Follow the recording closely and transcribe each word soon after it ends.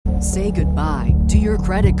Say goodbye to your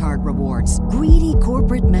credit card rewards. Greedy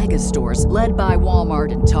corporate mega stores, led by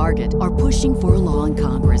Walmart and Target, are pushing for a law in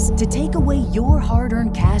Congress to take away your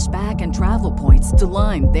hard-earned cash back and travel points to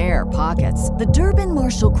line their pockets. The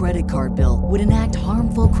Durbin-Marshall credit card bill would enact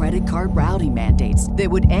harmful credit card routing mandates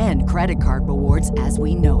that would end credit card rewards as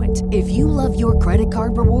we know it. If you love your credit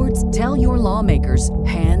card rewards, tell your lawmakers,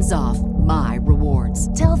 hands off my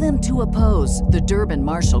rewards. Tell them to oppose the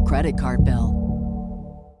Durbin-Marshall credit card bill.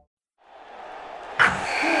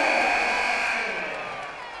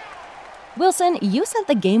 Wilson, you sent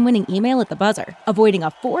the game-winning email at the buzzer, avoiding a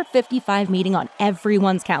 4:55 meeting on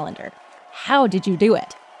everyone's calendar. How did you do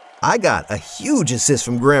it? I got a huge assist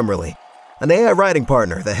from Grammarly, an AI writing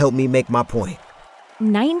partner that helped me make my point.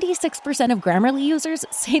 96% of Grammarly users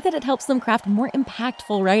say that it helps them craft more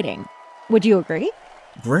impactful writing. Would you agree?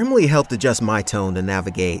 Grammarly helped adjust my tone to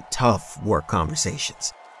navigate tough work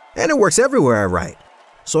conversations. And it works everywhere I write,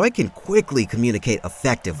 so I can quickly communicate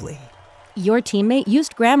effectively. Your teammate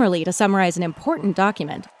used Grammarly to summarize an important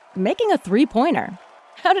document, making a 3-pointer.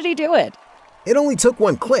 How did he do it? It only took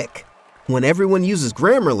one click. When everyone uses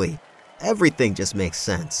Grammarly, everything just makes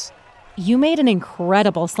sense. You made an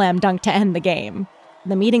incredible slam dunk to end the game.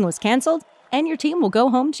 The meeting was canceled, and your team will go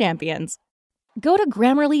home champions. Go to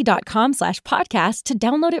Grammarly.com/podcast to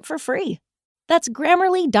download it for free. That's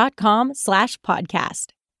Grammarly.com/podcast.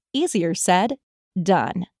 Easier said,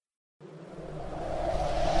 done.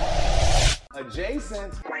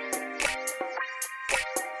 Adjacent.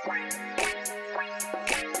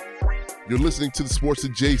 You're listening to the Sports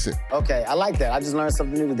Adjacent. Okay, I like that. I just learned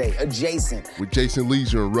something new today. Adjacent. With Jason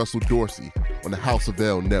Leisure and Russell Dorsey on the House of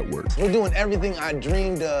L Network. We're doing everything I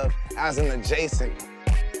dreamed of as an adjacent.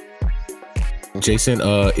 Jason,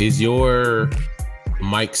 is your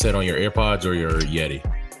mic set on your AirPods or your Yeti?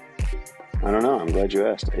 I don't know. I'm glad you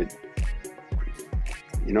asked.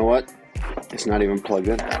 You know what? It's not even plugged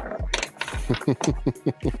in.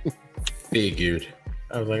 Figured.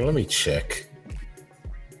 I was like, let me check.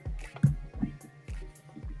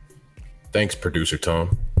 Thanks, producer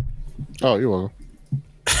Tone. Oh, you're welcome.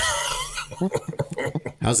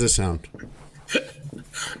 How's this sound?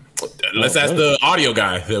 Let's ask the audio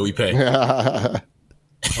guy that we pay.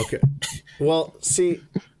 Okay. Well, see,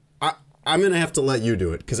 I'm going to have to let you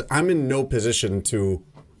do it because I'm in no position to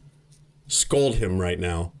scold him right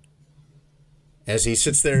now as he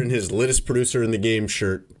sits there in his latest producer in the game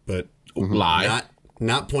shirt, but not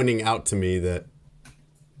pointing out to me that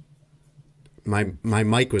my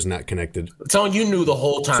mic was not connected. Tone, you knew the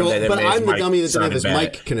whole time that but man's I'm the mic dummy that didn't have his bad.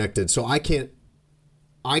 mic connected, so I can't.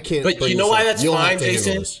 But you know why that's fine,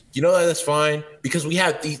 Jason? You know why that's fine? Because we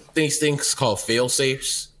have these things called fail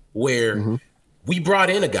safes where we brought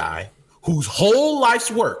in a guy whose whole life's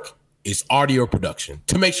work is audio production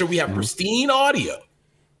to make sure we have pristine audio.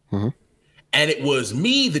 And it was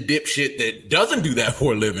me, the dipshit that doesn't do that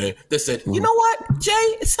for a living, that said, you know what,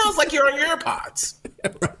 Jay? It sounds like you're on your AirPods.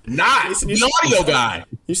 Not Jason, the audio guy.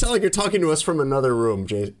 You sound like you're talking to us from another room,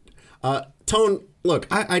 Jay. Tone, look,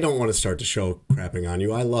 I don't want to start the show crapping on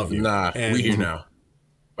you. I love you. Nah, we're here now.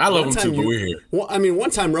 I love him too, but we're here. Well, I mean, one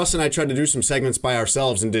time Russ and I tried to do some segments by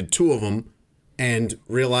ourselves and did 2 of them and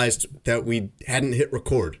realized that we hadn't hit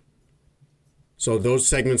record. So those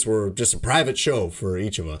segments were just a private show for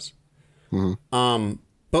each of us.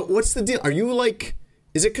 But what's the deal? Are you like,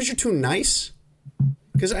 is it because you're too nice?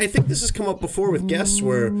 Because I think this has come up before with guests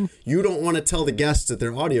where you don't want to tell the guests that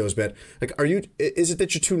their audio is bad. Like, is it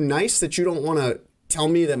that you're too nice that you don't want to tell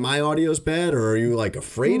me that my audio is bad? Or are you like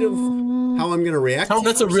afraid of how I'm going to react?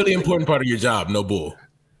 That's a really important part of your job. No bull.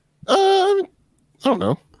 I don't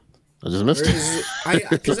know. I just missed it.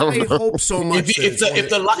 Because I hope so much.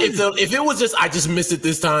 If it was just I just missed it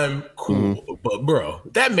this time, cool. But bro,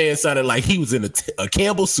 that man sounded like he was in a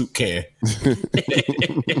Campbell soup can.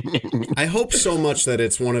 I hope so much that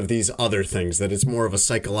it's one of these other things, that it's more of a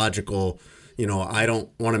psychological, I don't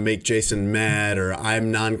want to make Jason mad or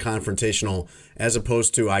I'm non-confrontational, as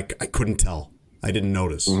opposed to I couldn't tell. I didn't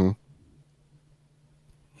notice.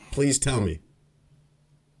 Please tell me.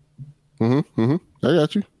 I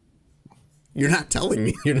got you. You're not telling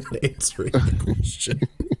me. You're not answering the question.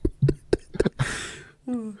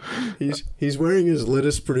 He's wearing his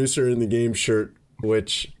latest producer in the game shirt,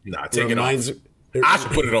 which take it off. I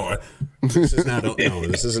should put it on. This is not. No,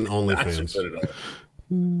 this isn't OnlyFans. I should put it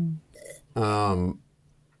on.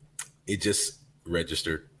 It just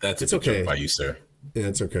registered. It's okay joke by you, sir. Yeah,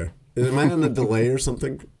 it's okay. Am I on a delay or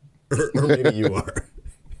something? Or maybe you are.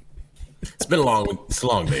 It's been a long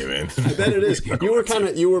day, man. I bet it is.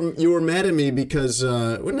 You were mad at me because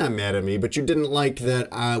well, not mad at me, but you didn't like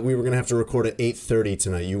that we were gonna have to record at 8:30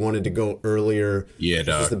 tonight. You wanted to go earlier. Yeah, dog.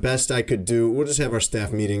 This is the best I could do. We'll just have our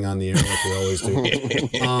staff meeting on the air like we always do.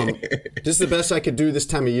 This is the best I could do this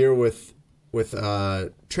time of year with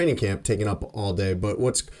training camp taking up all day. But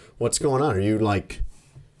what's going on? Are you like,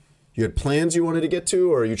 you had plans you wanted to get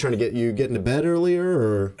to, or are you trying to get into bed earlier,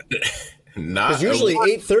 or? Because usually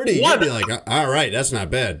 8:30, you'd be like, all right, that's not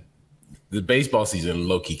bad. The baseball season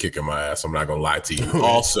low-key kicking my ass. I'm not gonna lie to you.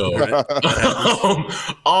 Also,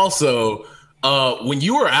 when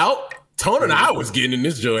you were out, Tone and I was getting in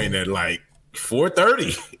this joint at like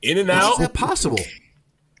 4:30, in and out. How is that possible?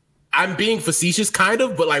 I'm being facetious, kind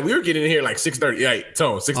of, but like we were getting in here like 6:30. Yeah,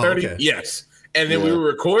 Tone, 6:30. Oh, okay. Yes, and then we were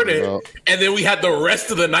recording, and then we had the rest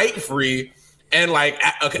of the night free. And like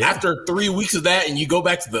after 3 weeks of that, and you go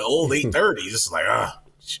back to the old 8:30s, it's like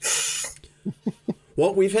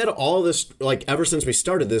Well, we've had all this, like, ever since we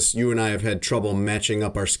started this, you and I have had trouble matching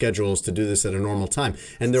up our schedules to do this at a normal time.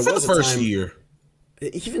 And there was a first time, year,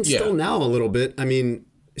 even still now a little bit. I mean,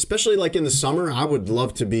 especially like in the summer, I would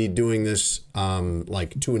love to be doing this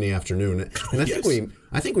like 2 in the afternoon. And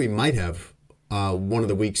I think we might have one of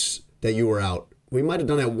the weeks that you were out. We might have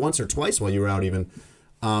done that once or twice while you were out even.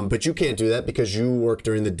 But you can't do that because you work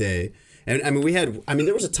during the day. And I mean,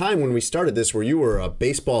 there was a time when we started this where you were a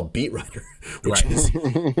baseball beat writer, which is,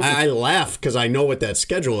 I laugh because I know what that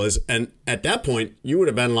schedule is. And at that point, you would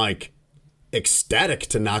have been like ecstatic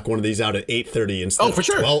to knock one of these out at 8:30 instead of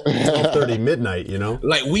 12:30 midnight, you know?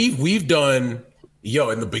 Like we've done,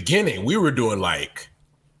 in the beginning, we were doing like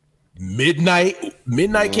midnight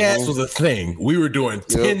cast was a thing. We were doing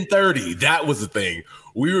 10:30. That was a thing.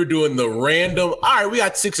 We were doing the random, all right, we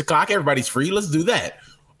got 6 o'clock. Everybody's free. Let's do that.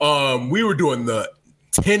 We were doing the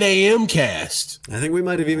 10 a.m. cast. I think we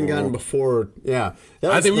might have even gotten before. Yeah.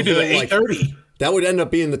 I think we did the 8:30. That would end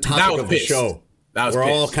up being the topic of the show. We're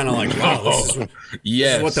all kind of like, wow, this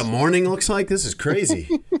is what the morning looks like? This is crazy.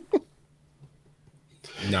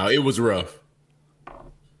 No, it was rough.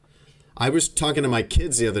 I was talking to my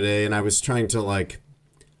kids the other day, and I was trying to like,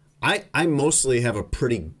 I mostly have a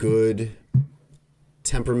pretty good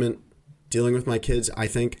temperament dealing with my kids. I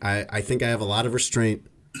think I have a lot of restraint.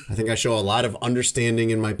 I think I show a lot of understanding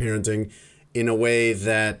in my parenting in a way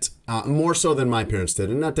that more so than my parents did.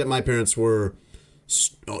 And not that my parents were,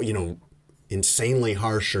 insanely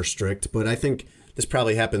harsh or strict, but I think this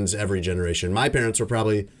probably happens every generation. My parents were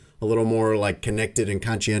probably a little more like connected and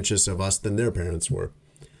conscientious of us than their parents were.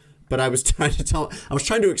 But I was trying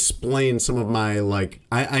to explain some of my, like,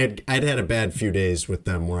 I'd had a bad few days with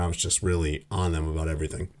them where I was just really on them about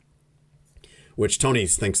everything. Which Tony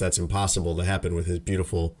thinks that's impossible to happen with his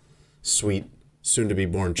beautiful, sweet,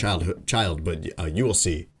 soon-to-be-born child. But you will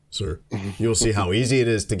see, sir. You will see how easy it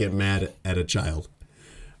is to get mad at a child.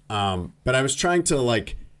 But I was trying to,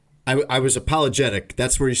 like, I was apologetic.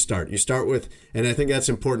 That's where you start. You start with, and I think that's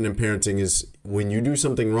important in parenting, is when you do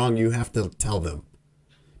something wrong, you have to tell them.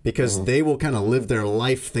 Because they will kind of live their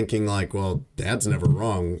life thinking like, well, dad's never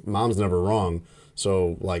wrong, mom's never wrong.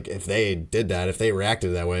 So like if they did that, if they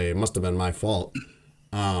reacted that way, it must have been my fault.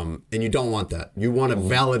 And you don't want that. You want to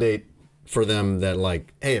validate for them that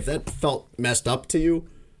like, hey, if that felt messed up to you,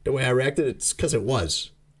 the way I reacted, it's because it was.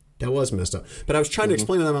 That was messed up. But I was trying to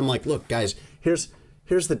explain to them, I'm like, look, guys, here's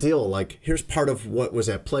the deal. Like, here's part of what was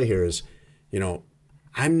at play here is,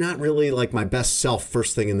 I'm not really like my best self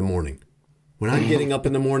first thing in the morning. When I'm getting up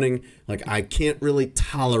in the morning, like I can't really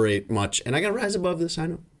tolerate much, and I gotta rise above this, I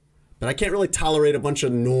know, but I can't really tolerate a bunch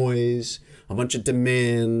of noise, a bunch of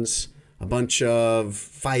demands, a bunch of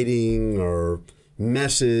fighting or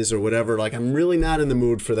messes or whatever. Like I'm really not in the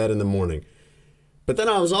mood for that in the morning. But then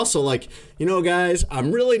I was also like, guys,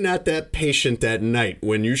 I'm really not that patient at night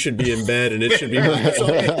when you should be in bed and it should be. So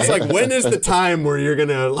it's like, when is the time where you're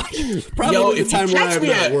gonna like? Probably the time when I'm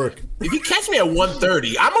at work. If you catch me at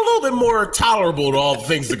 1:30, I'm a little bit more tolerable to all the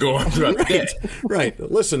things that go on throughout the day. Right.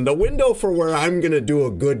 Listen, the window for where I'm gonna do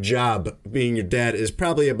a good job being your dad is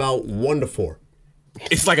probably about 1 to 4.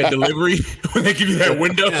 It's like a delivery when they give you that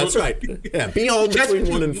window. Yeah, that's right. Yeah, be home between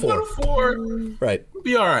 1 and 4. 1 to 4. Right.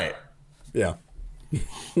 Be all right. Yeah.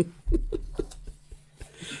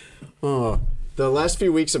 The last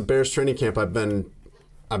few weeks of Bears training camp, I've been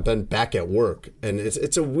back at work, and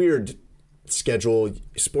it's a weird schedule.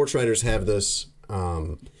 Sports writers have this,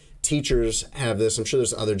 teachers have this. I'm sure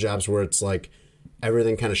there's other jobs where it's like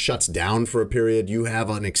everything kind of shuts down for a period. You have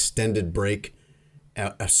an extended break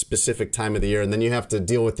at a specific time of the year, and then you have to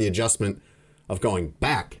deal with the adjustment of going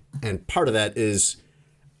back. And part of that is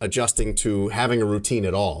adjusting to having a routine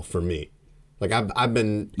at all for me. Like I've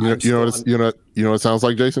been. You know what it sounds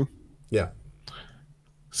like, Jason? Yeah.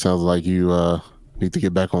 Sounds like you need to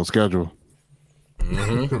get back on schedule.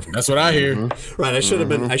 Mm-hmm. That's what I hear. Mm-hmm. Right. I should have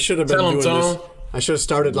been doing this. I should have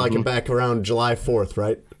started back around July 4th,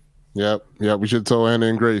 right? Yep. We should tell Anna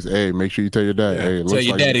and Grace, hey, make sure you tell your dad. Yeah. Hey, tell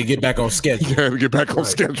your daddy to get back on schedule. Yeah, get back on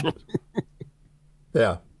schedule.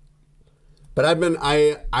 Yeah. But I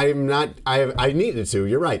needed to,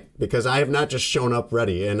 you're right, because I have not just shown up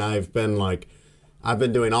ready, and I've been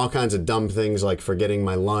doing all kinds of dumb things like forgetting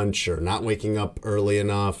my lunch or not waking up early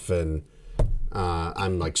enough, and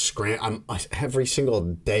I'm every single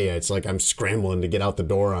day it's like I'm scrambling to get out the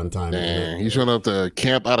door on time. Man, you showing up to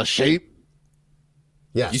camp out of shape?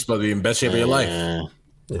 Yeah. You're supposed to be in best shape of your life.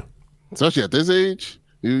 Yeah. Especially at this age.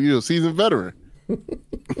 You're a seasoned veteran.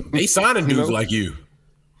 They signing dudes like you.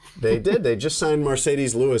 They did. They just signed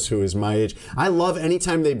Mercedes Lewis, who is my age. I love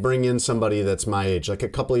anytime they bring in somebody that's my age. Like a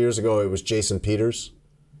couple of years ago, it was Jason Peters.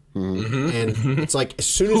 Mm-hmm. And it's like as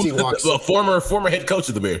soon as he walks... The former head coach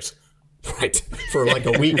of the Bears. Right. For like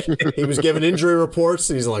a week. He was giving injury reports.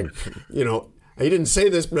 And he's like, he didn't say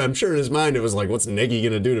this, but I'm sure in his mind it was like, what's Nagy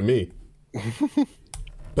going to do to me?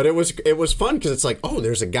 But it was fun because it's like, oh,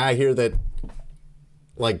 there's a guy here that,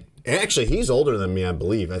 like, actually, he's older than me, I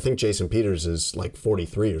believe. I think Jason Peters is like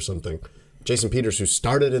 43 or something. Jason Peters, who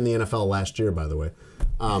started in the NFL last year, by the way.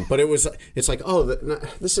 But it's like, oh,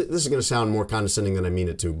 this is going to sound more condescending than I mean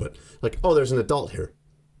it to, but like, oh, there's an adult here.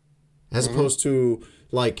 As opposed to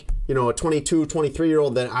like, a 22,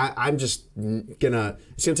 23-year-old that I'm just it's going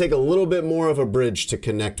to take a little bit more of a bridge to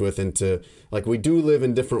connect with and to, like, we do live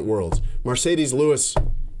in different worlds. Mercedes Lewis,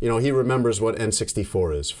 he remembers what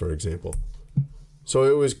N64 is, for example. So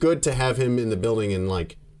it was good to have him in the building, and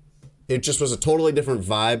like, it just was a totally different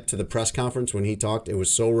vibe to the press conference when he talked. It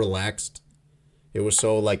was so relaxed. It was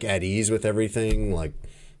so like at ease with everything, like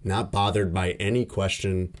not bothered by any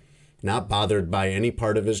question, not bothered by any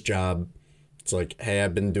part of his job. It's like, hey,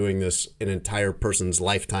 I've been doing this an entire person's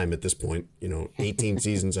lifetime at this point, 18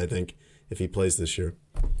 seasons, I think, if he plays this year.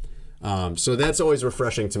 So that's always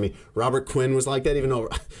refreshing to me. Robert Quinn was like that, even though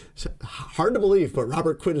hard to believe, but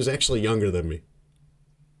Robert Quinn is actually younger than me.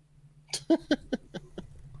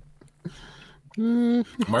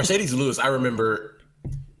 Mercedes Lewis, I remember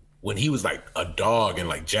when he was like a dog in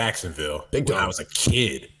like Jacksonville when I was a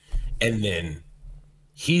kid, and then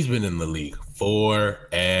he's been in the league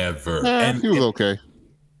forever. And he was okay,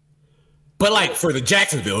 but like for the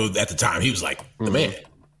Jacksonville at the time, he was like the man.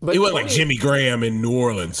 But he wasn't like Jimmy Graham in New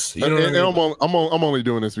Orleans. You know what I mean? I'm only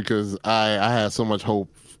doing this because I had so much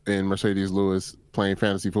hope in Mercedes Lewis playing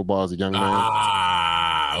fantasy football as a young man.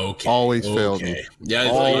 Okay. Always failed me. Yeah,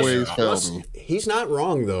 always failed me. He's not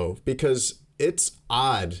wrong though, because it's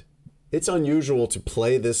odd. It's unusual to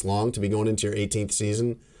play this long, to be going into your 18th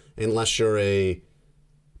season, unless you're a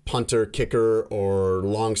punter, kicker, or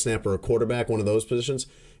long snapper or quarterback, one of those positions.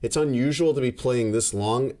 It's unusual to be playing this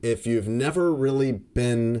long if you've never really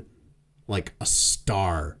been like a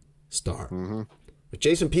star. Mm-hmm. But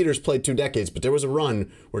Jason Peters played 2 decades, but there was a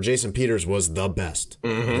run where Jason Peters was the best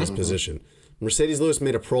in his position. Mercedes Lewis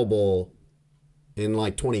made a Pro Bowl in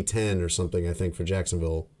like 2010 or something, I think, for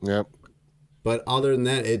Jacksonville. Yep. But other than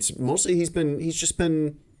that, it's mostly he's just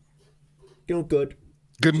been good.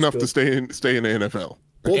 Good enough to stay in the NFL.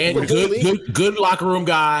 And good locker room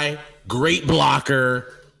guy, great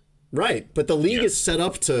blocker. Right, but the league is set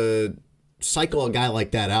up to cycle a guy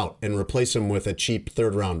like that out and replace him with a cheap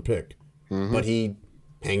 3rd-round pick. Mm-hmm. But he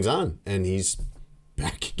hangs on, and he's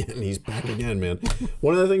back again. He's back again, man.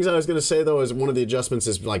 One of the things I was going to say, though, is one of the adjustments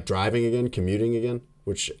is like driving again, commuting again,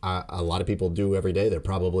 which a lot of people do every day. They're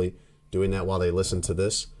probably doing that while they listen to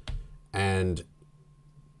this. And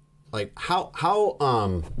like how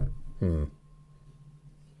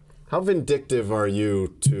vindictive are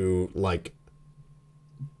you to like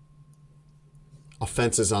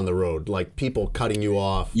offenses on the road, like people cutting you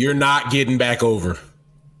off? You're not getting back over.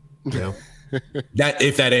 Yeah.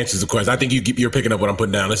 If that answers the question, I think you're picking up what I'm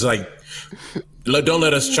putting down. It's like, don't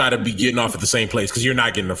let us try to be getting off at the same place, because you're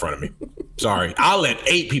not getting in front of me. Sorry, I'll let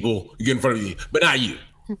 8 people get in front of you, but not you.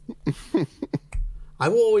 I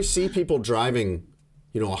will always see people driving,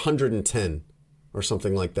 110 or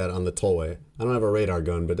something like that on the tollway. I don't have a radar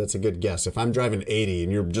gun, but that's a good guess. If I'm driving 80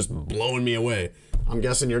 and you're just blowing me away, I'm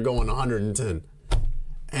guessing you're going 110.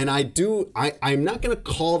 And I'm not going to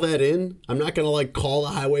call that in. I'm not going to like call the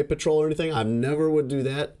highway patrol or anything. I never would do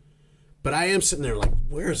that. But I am sitting there like,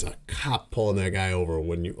 where's a cop pulling that guy over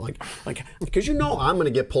when you like, because I'm going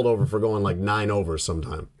to get pulled over for going like 9 over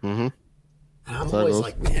sometime. Mm-hmm. And I'm always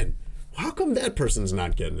like, man, how come that person's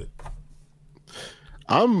not getting it?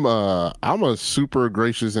 I'm a super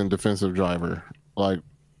gracious and defensive driver. Like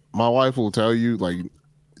my wife will tell you, like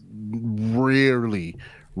rarely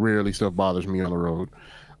stuff bothers me on the road.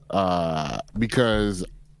 Because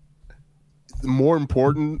more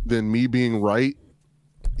important than me being right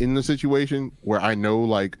in the situation where I know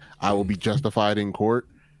like I will be justified in court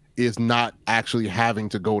is not actually having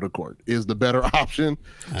to go to court is the better option.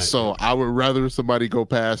 So I would rather somebody go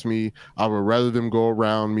past me. I would rather them go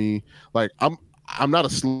around me. Like I'm not a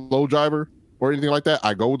slow driver or anything like that.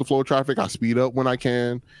 I go with the flow of traffic. I speed up when I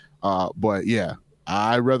can. But yeah,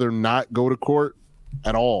 I'd rather not go to court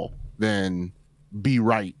at all than be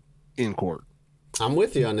right in court. I'm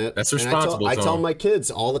with you on that. That's responsible. I tell my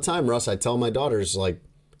kids all the time, Russ. I tell my daughters, like,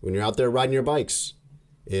 when you're out there riding your bikes,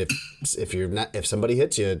 if somebody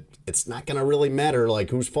hits you, it's not gonna really matter like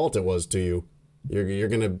whose fault it was to you.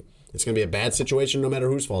 It's gonna be a bad situation no matter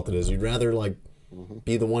whose fault it is. You'd rather like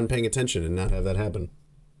be the one paying attention and not have that happen.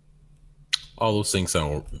 All those things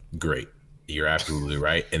sound great. You're absolutely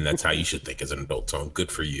right, and that's how you should think as an adult. Tone,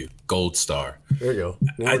 good for you. Gold star. There you go.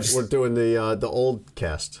 Now we're doing the old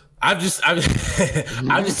cast. I've just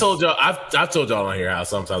told y'all. I've told y'all on here how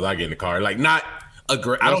sometimes I get in the car, like not I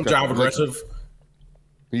don't drive aggressive.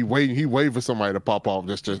 He wait for somebody to pop off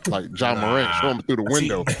just like John Morant, show him through the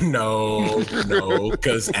window. No,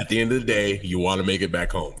 because at the end of the day, you want to make it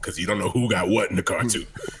back home because you don't know who got what in the car too.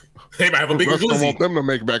 They might have a bigger glizzy. Want them to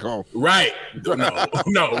make it back home. Right? No,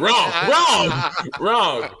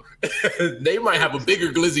 wrong. They might have a bigger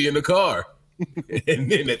glizzy in the car, and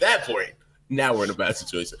then at that point, now we're in a bad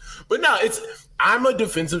situation. But no, I'm a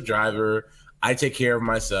defensive driver. I take care of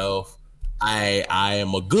myself. I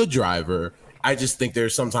am a good driver. I just think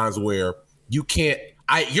there's sometimes where you can't.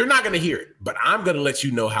 You're not going to hear it, but I'm going to let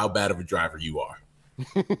you know how bad of a driver you are.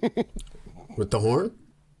 With the horn?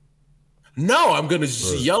 No, I'm going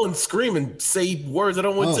to yell and scream and say words I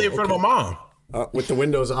don't want to say in front of my mom. With the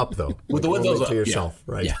windows up, though. With the windows up. To yourself,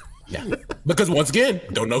 right? Yeah. Because once again,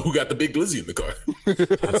 don't know who got the big glizzy in the car.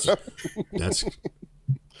 That's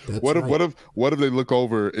what if they look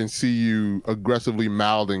over and see you aggressively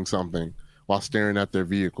mouthing something while staring at their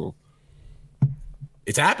vehicle?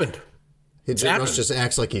 It's happened. Russ just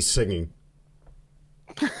acts like he's singing.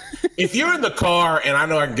 If you're in the car and I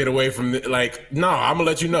know I can get away from it, no, I'm gonna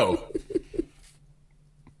let you know.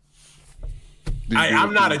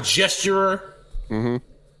 I'm not a gesturer. Mm-hmm.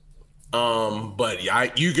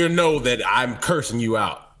 But you can know that I'm cursing you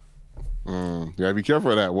out. You gotta be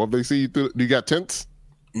careful of that. What if they see you through? Do you got tents?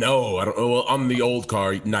 No, I don't. Well, on the old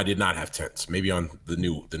car, I did not have tents. Maybe on the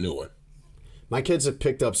new one. My kids have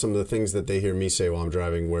picked up some of the things that they hear me say while I'm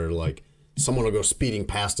driving, where like someone will go speeding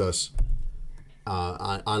past us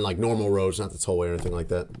on like normal roads, not the tollway or anything like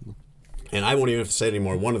that. And I won't even have to say it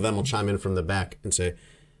anymore. One of them will chime in from the back and say,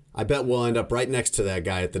 I bet we'll end up right next to that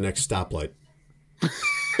guy at the next stoplight.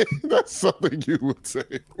 That's something you would say.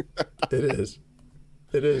 It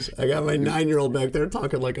is. I got my 9-year-old back there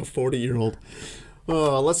talking like a 40-year-old.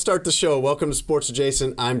 Let's start the show. Welcome to Sports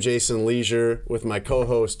Adjacent. I'm Jason Leisure with my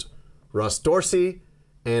co-host, Russ Dorsey,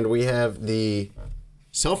 and we have the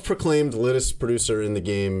self-proclaimed littest producer in the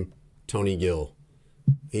game, Tony Gill.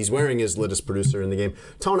 He's wearing his littest producer in the game.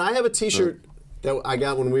 Tone, I have a T-shirt that I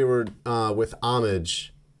got when we were with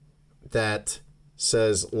Homage that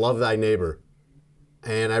says, Love Thy Neighbor.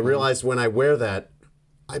 And I realized when I wear that,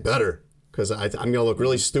 I better, because I'm going to look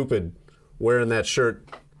really stupid wearing that shirt,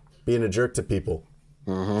 being a jerk to people.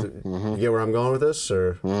 You get where I'm going with this?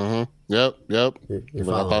 Or? Yep. I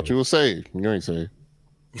thought you were saved. You ain't saved.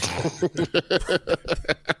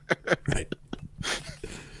 Right.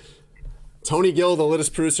 Tony Gill, the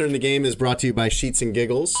littest producer in the game, is brought to you by Sheets and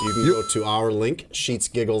Giggles. You can go to our link,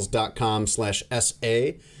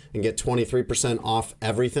 sheetsgiggles.com/SA, and get 23% off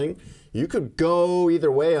everything. You could go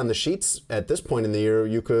either way on the sheets at this point in the year.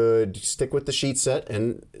 You could stick with the sheet set,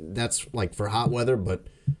 and that's like for hot weather, but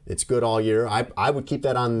it's good all year. I would keep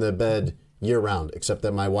that on the bed year round, except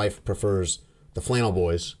that my wife prefers the flannel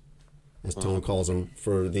boys, as Tone calls them,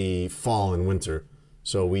 for the fall and winter.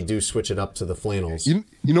 So we do switch it up to the flannels. You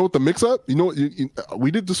know what the mix up?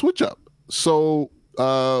 We did the switch up. So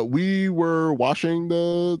we were washing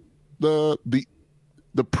the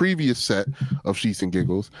previous set of Sheets and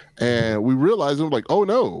Giggles, and we realized it was like, oh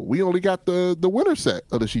no, we only got the winter set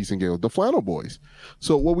of the Sheets and Giggles, the flannel boys.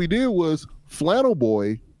 So what we did was flannel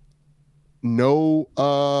boy, no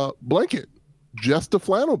blanket, just the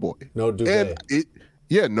flannel boy, no duvet.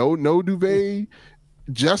 And no duvet,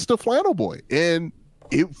 just the flannel boy, and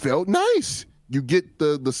it felt nice. You get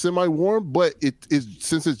the semi-warm, but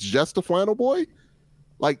since it's just the flannel boy,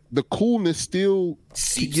 like the coolness still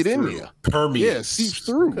seeps get in through. there. Permeates. Yeah, seeps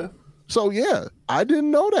through. Okay. So yeah, I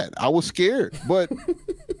didn't know that. I was scared, but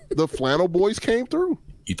the flannel boys came through.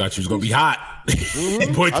 You thought you was gonna be hot.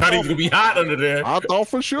 Mm-hmm. Boy thought he was gonna be hot under there. I thought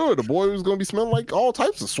for sure the boy was gonna be smelling like all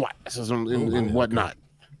types of swags and whatnot.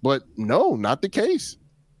 But no, not the case.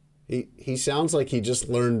 He sounds like he just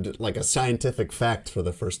learned like a scientific fact for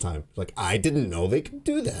the first time. Like, I didn't know they could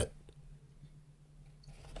do that.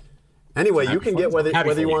 Anyway, you can get whether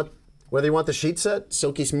you want the sheet set,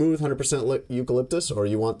 silky smooth, 100% eucalyptus, or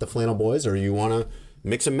you want the flannel boys, or you want to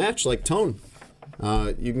mix and match like Tone.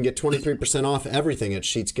 You can get 23% off everything at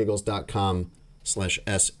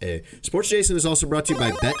sheetsgiggles.com/SA. Sports Jason is also brought to you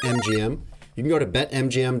by BetMGM. You can go to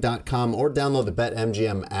betmgm.com or download the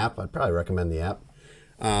BetMGM app. I'd probably recommend the app.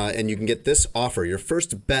 And you can get this offer. Your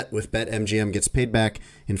first bet with BetMGM gets paid back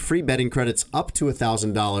in free betting credits up to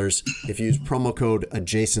 $1,000 if you use promo code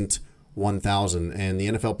ADJACENT1000. And the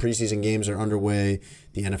NFL preseason games are underway.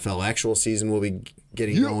 The NFL actual season will be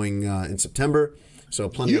getting going in September. So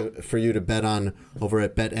plenty for you to bet on over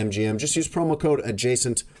at BetMGM. Just use promo code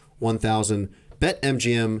ADJACENT1000.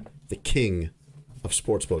 BetMGM, the king of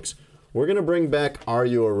sportsbooks. We're going to bring back Are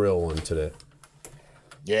You a Real One today.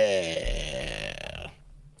 Yeah.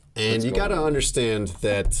 And you got to understand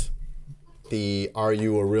that the Are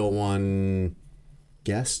You a Real One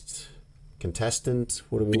guest, contestant,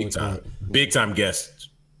 what do we want to call it? Big time guest.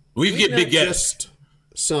 We get big guests. Just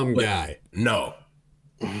some guy. No.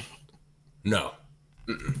 Mm-mm.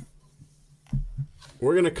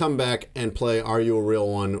 We're going to come back and play Are You a Real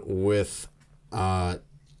One with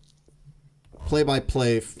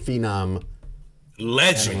play-by-play phenom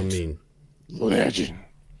legend. Amin. Legend.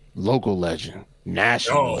 Local legend.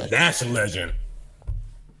 National legend. National legend.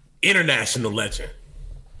 International legend.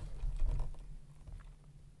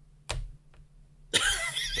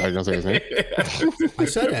 Are you gonna say his name? I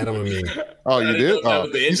said Adam Amin. Oh, you did? Oh,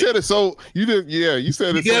 you said it so. You did. Yeah, you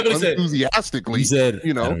said it so enthusiastically. You said,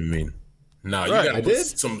 you know. Adam Amin. No, you gotta put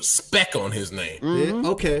some spec on his name. Mm-hmm. Yeah,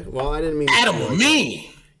 okay. Well, I didn't mean Adam Amin.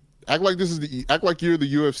 Act like this is act like you're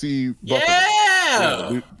the UFC.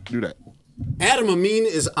 Yeah. Do that. Adam Amin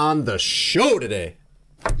is on the show today.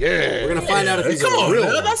 Yeah. We're gonna find out if he's Come a on, real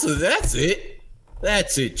man. one. That's it.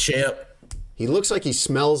 That's it, champ. He looks like he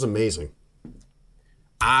smells amazing.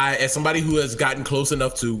 As somebody who has gotten close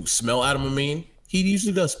enough to smell Adam Amin, he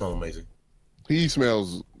usually does smell amazing. He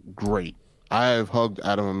smells great. I have hugged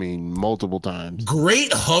Adam Amin multiple times.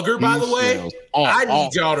 Great hugger, by the way. I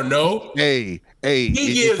need y'all to know. Hey,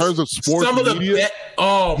 he in terms of sports some media, my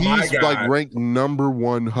God. He's like ranked number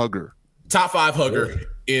 1 hugger. Top 5 hugger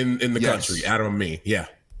in the country, Adam Amin. Yeah.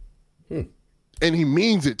 And he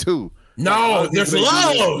means it too. No, there's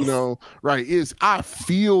love. You know, right. I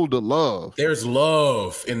feel the love. There's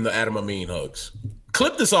love in the Adam Amin hugs.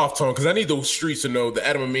 Clip this off, Tone, because I need the streets to know that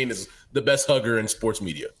Adam Amin is the best hugger in sports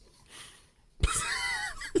media.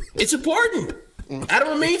 It's important. Adam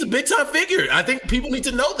Amin's a big time figure. I think people need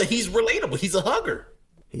to know that he's relatable. He's a hugger.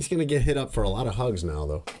 He's gonna get hit up for a lot of hugs now,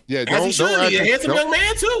 though. Yeah, he's a handsome young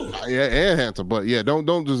man too. Yeah, and handsome, but yeah, don't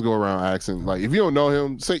just go around asking. Like, if you don't know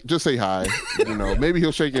him, just say hi. You know, maybe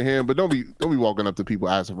he'll shake your hand, but don't be walking up to people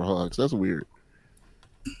asking for hugs. That's weird.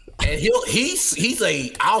 And he's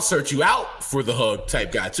a I'll search you out for the hug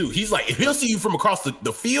type guy too. He's like, if he'll see you from across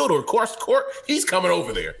the field or across the court, he's coming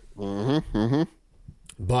over there.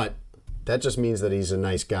 But that just means that he's a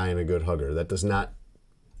nice guy and a good hugger. That does not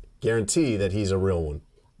guarantee that he's a real one.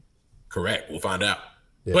 Correct. We'll find out.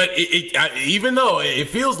 Yeah. But even though it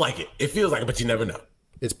feels like it, but you never know.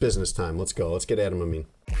 It's business time. Let's go. Let's get Adam Amin.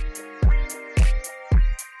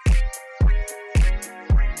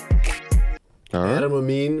 Adam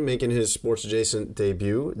Amin making his sports adjacent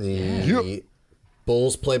debut. The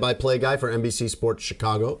Bulls play-by-play guy for NBC Sports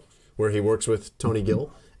Chicago, where he works with Tony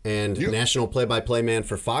Gill, and national play-by-play man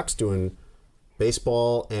for Fox, doing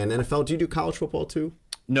baseball and NFL. Do you do college football too?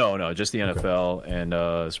 No, just the NFL and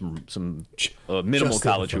some minimal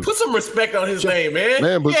college hoops. Put some respect on his name,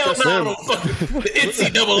 man. But the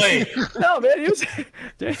NCAA. No, man,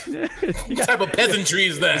 What type of peasantry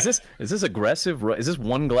is that? Is this aggressive? Is this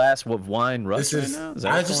one glass of wine Russ right now?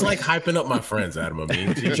 I just like hyping up my friends, Adam. I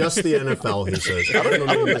mean, just the NFL, he says.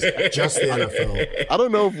 Just the NFL. I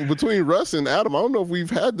don't know if between Russ and Adam, I don't know if we've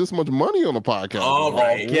had this much money on the podcast. All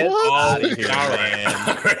right, get out of here,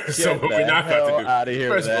 man. So we're not about to do out of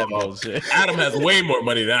here. Adam has way more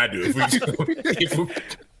money than I do.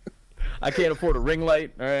 I can't afford a ring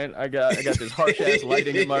light. All right, I got this harsh ass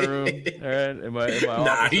lighting in my room. All right, in my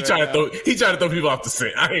office. He trying to throw people off the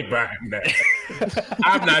scent. I ain't buying that.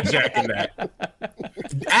 I'm not jacking that.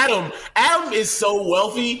 Adam is so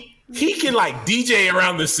wealthy. He can like DJ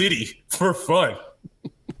around the city for fun.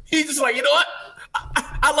 He's just like, you know what?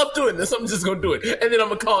 I love doing this. I'm just gonna do it, and then I'm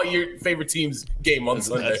gonna call your favorite team's game on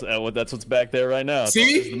Sunday. That's what's back there right now.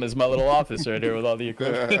 See, this is my little office right here with all the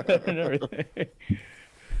equipment and everything.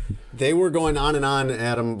 They were going on and on,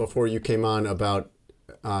 Adam, before you came on about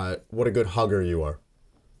what a good hugger you are.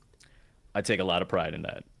 I take a lot of pride in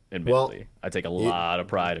that. Admittedly, I take a lot of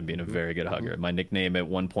pride in being a very good hugger. My nickname at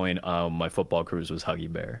one point, my football cruise was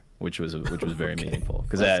Huggy Bear, which was very meaningful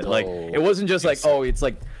because it wasn't just like, oh, it's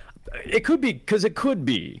like it could be, because it could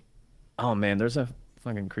be, oh man, there's a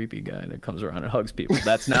fucking creepy guy that comes around and hugs people.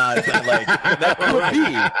 That's not like that could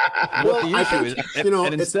be what the issue is,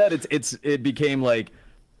 and instead it became like.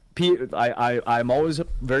 I'm always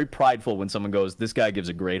very prideful when someone goes, this guy gives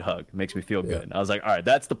a great hug. It makes me feel good. And I was like, all right,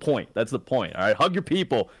 that's the point. All right, hug your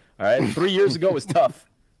people. All right, 3 years ago was tough.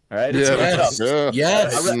 All right, it's tough.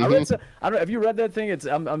 Yes. I read have you read that thing?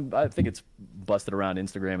 I think it's busted around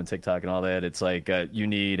Instagram and TikTok and all that. It's like you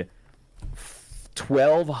need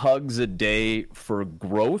 12 hugs a day for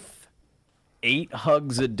growth, 8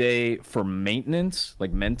 hugs a day for maintenance,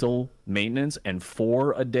 like mental maintenance, and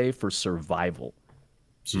 4 a day for survival.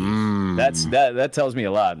 That tells me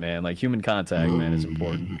a lot, man. Like human contact, man, is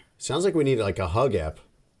important. Sounds like we need like a hug app.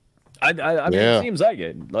 I mean, it seems like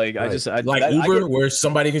it. Like right. Uber, where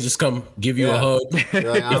somebody can just come give you a hug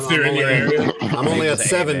if they're in your area. I'm only at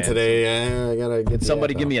 7 today. I gotta get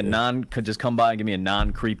somebody give me could just come by and give me a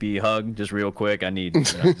non-creepy hug, just real quick. I need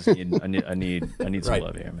some love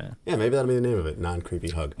here, man. Yeah, maybe that'll be the name of it. Non-creepy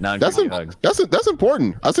hug. Non-creepy hugs. That's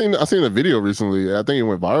important. I seen a video recently. I think it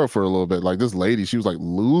went viral for a little bit. Like this lady, she was like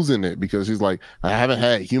losing it because she's like, I haven't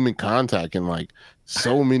had human contact in like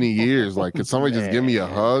so many years. Like, could somebody just give me a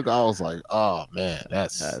hug? I was like, oh man,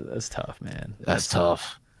 that's tough, man. That's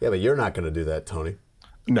tough. Yeah, but you're not going to do that, Tony.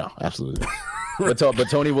 No, absolutely not. but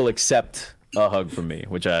Tony will accept a hug from me,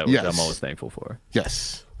 which I'm always thankful for.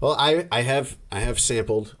 Yes. Well, I have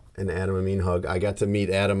sampled an Adam Amin hug. I got to meet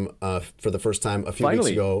Adam for the first time a few weeks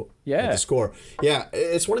ago at the Score. Yeah,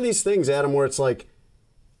 it's one of these things, Adam, where it's like,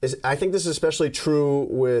 I think this is especially true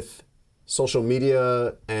with social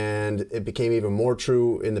media, and it became even more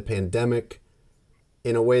true in the pandemic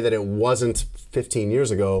in a way that it wasn't 15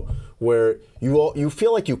 years ago, where you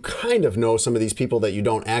feel like you kind of know some of these people that you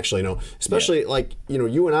don't actually know, especially like,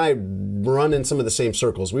 you and I run in some of the same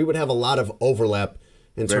circles. We would have a lot of overlap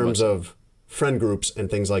in terms of friend groups and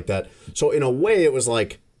things like that. So in a way it was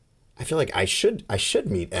like, I feel like I should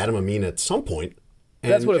meet Adam Amin at some point.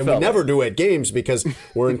 That's what it felt we never do at games because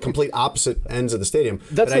we're in complete opposite ends of the stadium.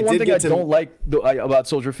 That's the one thing I don't like about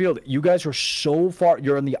Soldier Field. You guys are so far.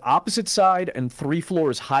 You're on the opposite side and 3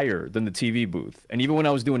 floors higher than the TV booth. And even when I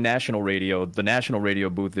was doing national radio, the national radio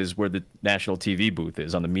booth is where the national TV booth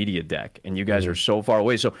is on the media deck. And you guys are so far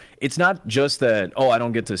away. So it's not just that, I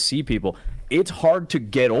don't get to see people. It's hard to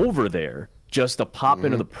get over there just to pop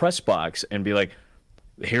into the press box and be like,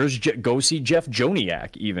 go see Jeff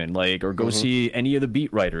Joniak even, like, or go see any of the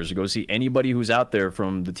beat writers, or go see anybody who's out there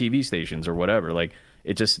from the TV stations or whatever. Like,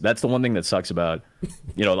 that's the one thing that sucks about,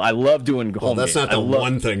 I love doing home games. That's not the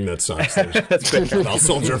one thing that sucks about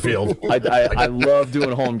Soldier Field. I love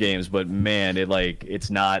doing home games, but man,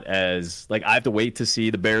 it's not as, like, I have to wait to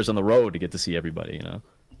see the Bears on the road to get to see everybody,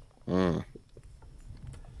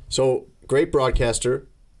 So, great broadcaster,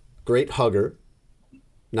 great hugger,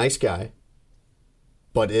 nice guy.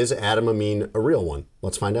 But is Adam Amin a real one?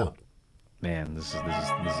 Let's find out. Man, this is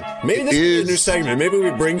maybe this is a new segment. Maybe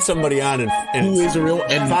we bring somebody on and who is a real one?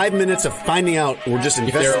 5 minutes of finding out. We're just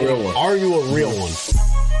investigating. Are you a real one?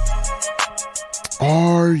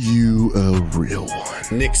 Are you a real one?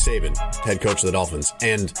 Nick Saban, head coach of the Dolphins,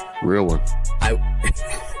 and real one.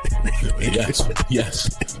 Yes.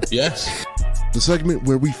 The segment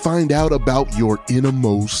where we find out about your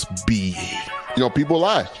innermost being. People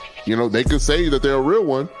lie. They could say that they're a real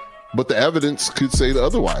one, but the evidence could say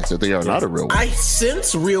otherwise, that they are not a real one. I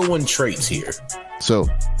sense real one traits here. So,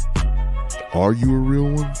 are you a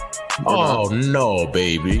real one? Oh, no,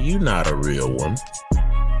 baby. You're not a real one.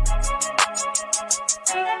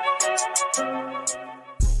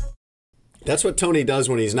 That's what Tony does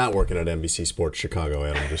when he's not working at NBC Sports Chicago,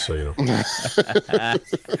 Adam, just so you know.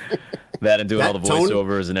 That and doing all the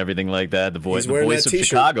voiceovers and everything like that. The voice of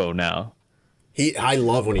Chicago now. I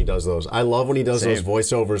love when he does those. I love when he does those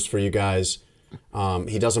voiceovers for you guys.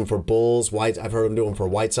 He does them for Bulls, White. I've heard him do them for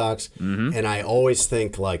White Sox, and I always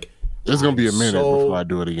think like it's gonna be a minute before I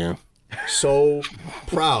do it again. So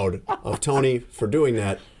proud of Tony for doing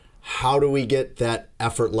that. How do we get that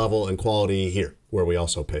effort level and quality here, where we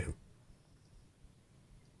also pay him?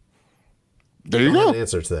 There you go. An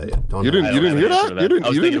answer to that yet. You didn't hear that? You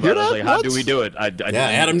didn't hear that? Like, how do we do it?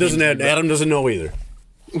 Adam doesn't know either.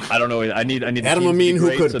 I don't know. I need Adam Amin,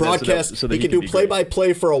 who could broadcast. So he could do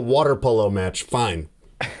play-by-play for a water polo match. Fine,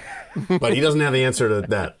 but he doesn't have the answer to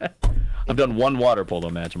that. I've done one water polo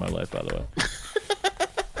match in my life, by the way.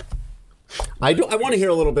 I want to hear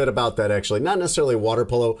a little bit about that, actually. Not necessarily water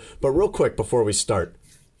polo, but real quick before we start,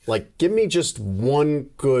 like, give me just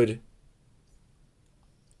one good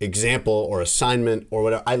example or assignment or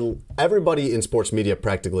whatever. Everybody in sports media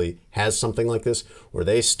practically has something like this where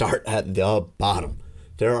they start at the bottom.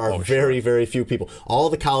 There are very few people. All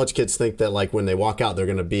the college kids think that, like, when they walk out, they're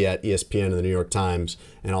going to be at ESPN and the New York Times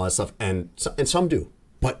and all that stuff, and some do,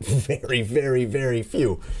 but very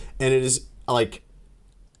few. And it is like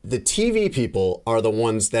the TV people are the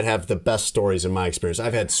ones that have the best stories in my experience.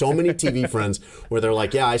 I've had so many TV friends where they're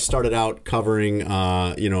like, yeah, I started out covering,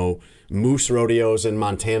 moose rodeos in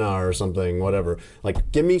Montana or something, whatever.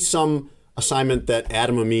 Like, give me some assignment that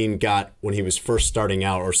Adam Amin got when he was first starting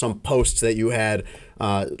out, or some posts that you had,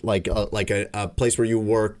 like a place where you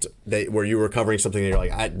worked where you were covering something that you're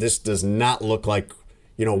like, this does not look like,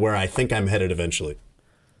 where I think I'm headed eventually.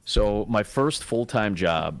 So my first full-time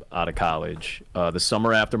job out of college, the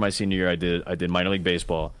summer after my senior year, I did minor league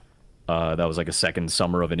baseball. That was like a second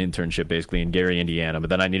summer of an internship, basically, in Gary, Indiana. But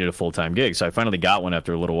then I needed a full-time gig, so I finally got one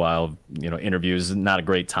after a little while. Interviews, not a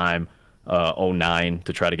great time. 2009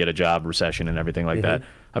 to try to get a job, recession and everything like that.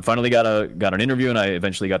 I finally got an interview, and I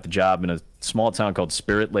eventually got the job in a small town called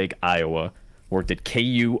Spirit Lake, Iowa. Worked at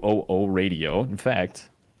KUOO Radio. In fact,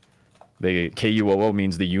 the KUOO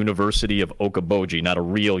means the University of Okoboji, not a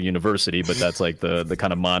real university, but that's like the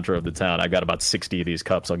kind of mantra of the town. I got about 60 of these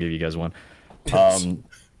cups. I'll give you guys one.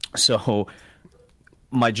 So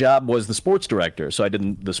my job was the sports director. So I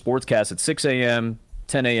did the sportscast at 6 a.m.,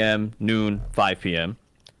 10 a.m., noon, 5 p.m.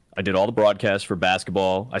 I did all the broadcasts for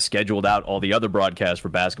basketball. I scheduled out all the other broadcasts for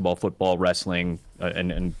basketball, football, wrestling,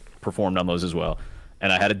 and performed on those as well.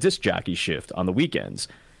 And I had a disc jockey shift on the weekends.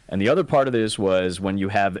 And the other part of this was when you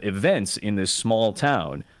have events in this small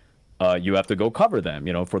town, you have to go cover them,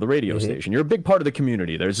 for the radio station. You're a big part of the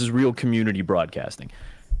community. There's this real community broadcasting.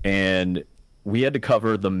 And we had to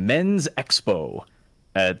cover the Men's Expo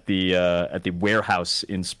at the warehouse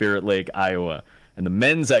in Spirit Lake, Iowa. And the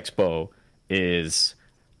Men's Expo is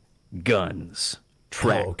guns,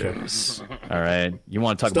 tractors. All right, you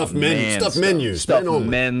want to talk about men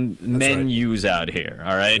use out here.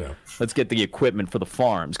 All right, let's get the equipment for the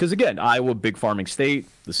farms, because again, Iowa, big farming state.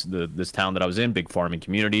 This town that I was in, big farming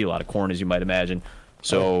community, a lot of corn, as you might imagine.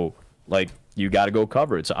 So you got to go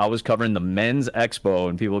cover it. So I was covering the Men's Expo,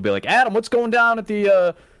 and people would be like, Adam, what's going down at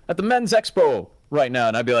the Men's Expo right now?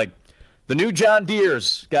 And I'd be like, the new John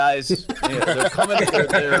Deeres, guys. They're coming.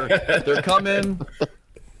 They're coming.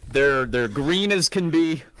 They're green as can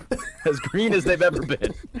be, as green as they've ever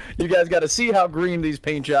been. You guys got to see how green these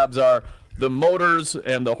paint jobs are. The motors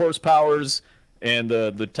and the horsepowers and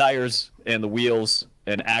the tires and the wheels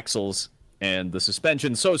and axles and the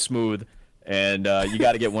suspension so smooth. And you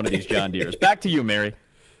got to get one of these John Deeres. Back to you, Mary.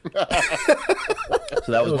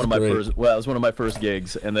 So that was one of my first. Well, that was one of my first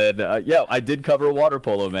gigs, and then I did cover a water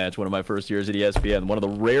polo match one of my first years at ESPN. One of the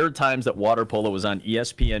rare times that water polo was on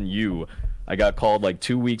ESPNU. I got called like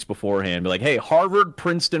 2 weeks beforehand, be like, "Hey, Harvard,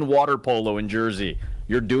 Princeton water polo in Jersey,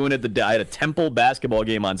 you're doing it." I had a Temple basketball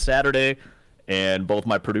game on Saturday, and both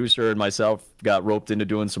my producer and myself got roped into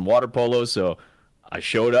doing some water polo. So I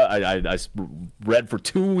showed up. I read for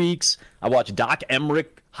 2 weeks. I watched Doc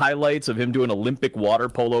Emmerich highlights of him doing Olympic water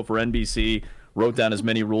polo for NBC. Wrote down as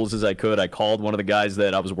many rules as I could. I called one of the guys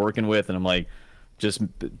that I was working with, and I'm like, just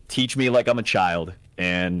teach me like I'm a child.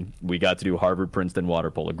 And we got to do Harvard Princeton water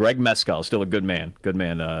polo. Greg Mescal, still a good man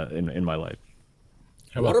in my life.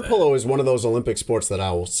 Water polo is one of those Olympic sports that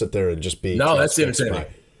I will sit there and just be. No, that's entertaining.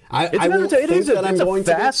 It's a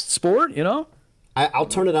fast sport, I'll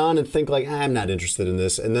turn it on and think like, I'm not interested in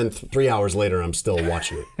this, and then 3 hours later, I'm still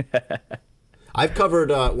watching it. I've covered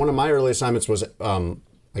one of my early assignments was,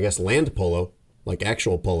 land polo. Like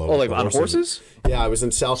actual polo. Oh, like on horses? Yeah, I was in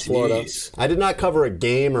South Florida. I did not cover a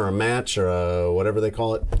game or a match or whatever they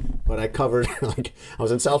call it, but I covered, I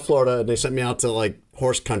was in South Florida, and they sent me out to,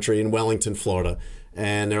 horse country in Wellington, Florida,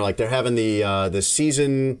 and they're having the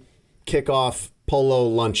season kickoff polo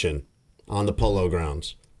luncheon on the polo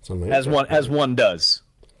grounds. So like, as one does.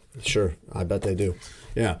 Sure, I bet they do.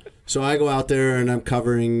 Yeah. So I go out there and I'm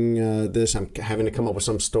covering this. I'm having to come up with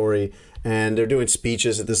some story, and they're doing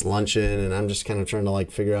speeches at this luncheon, and I'm just kind of trying to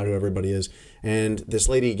figure out who everybody is. And this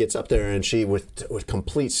lady gets up there, and she, with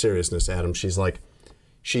complete seriousness, Adam,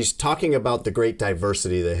 she's talking about the great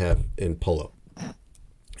diversity they have in polo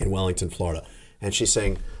in Wellington, Florida. And she's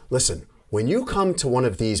saying, listen, when you come to one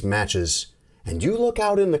of these matches and you look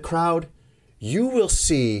out in the crowd, you will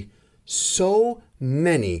see so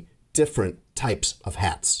many different types of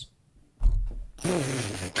hats.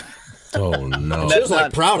 Oh no! She was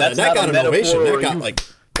like proud of that. Got an ovation. That got like.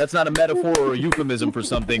 That's not a metaphor or a euphemism for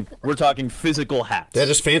something. We're talking physical hats. They're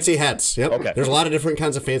just fancy hats. Yep. Okay. There's a lot of different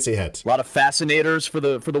kinds of fancy hats. A lot of fascinators for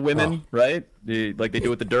the women, right? Like they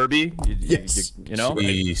do at the Derby. Yes. You know.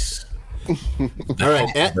 Please. All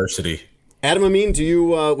right. Diversity. Adam Amin,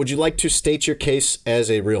 would you like to state your case as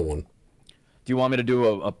a real one? Do you want me to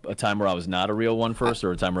do a time where I was not a real one first,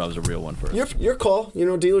 or a time where I was a real one first? Your call.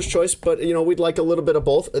 Dealer's choice. But we'd like a little bit of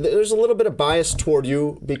both. There's a little bit of bias toward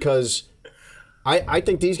you because I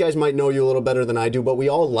think these guys might know you a little better than I do, but we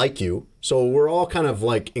all like you. So we're all kind of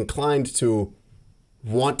like inclined to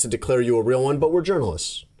want to declare you a real one, but we're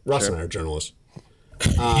journalists. Russ and I are journalists.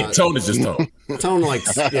 Tone is just Tone. Tone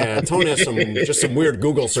has some weird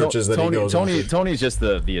Google searches that he knows. Tony's just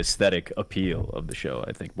the aesthetic appeal of the show,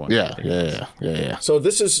 I think. Yeah. So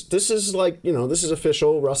this is like, this is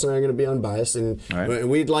official. Russ and I are going to be unbiased, and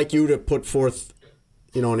we'd like you to put forth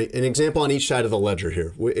an example on each side of the ledger here,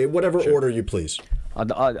 whatever order you please.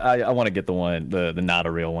 I want to get the not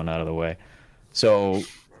a real one out of the way. So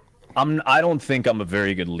I don't think I'm a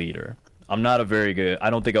very good leader. I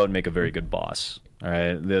don't think I would make a very good boss. All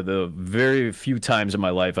right. The very few times in my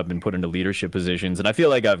life I've been put into leadership positions, and I feel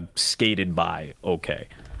like I've skated by okay.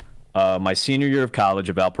 My senior year of college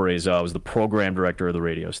at Valparaiso, I was the program director of the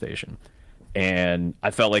radio station. And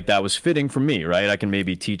I felt like that was fitting for me, right? I can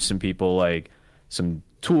maybe teach some people like some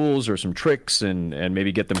tools or some tricks and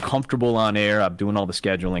maybe get them comfortable on air. I'm doing all the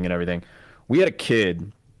scheduling and everything. We had a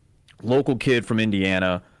local kid from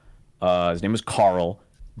Indiana. His name was Carl,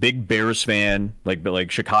 big Bears fan,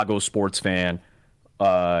 like Chicago sports fan,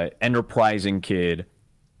 enterprising kid,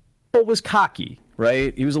 but was cocky,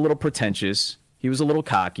 right? He was a little pretentious. He was a little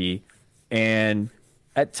cocky and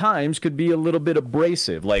at times could be a little bit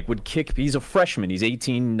abrasive, like would kick. He's a freshman. He's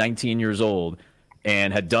 18, 19 years old.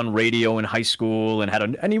 And had done radio in high school, and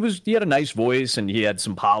he had a nice voice, and he had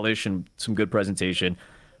some polish and some good presentation,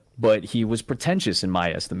 but he was pretentious in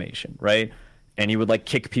my estimation, right? And he would like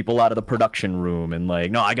kick people out of the production room, and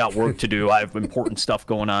like, no, I got work to do. I have important stuff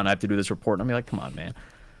going on. I have to do this report. And I'm like, come on, man.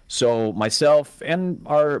 So myself and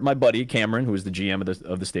my buddy Cameron, who was the GM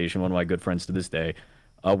of the station, one of my good friends to this day,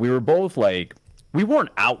 we were both like, we weren't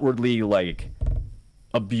outwardly like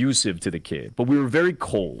abusive to the kid, but we were very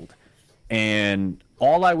cold. And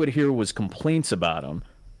all I would hear was complaints about him.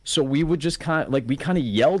 So we would just kind of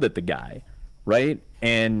yelled at the guy, right?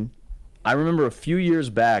 And I remember a few years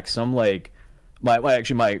back, my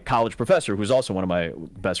college professor, who's also one of my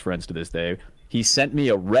best friends to this day, he sent me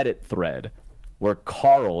a Reddit thread where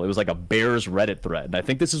Carl, it was like a Bears Reddit thread. And I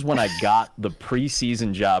think this is when I got the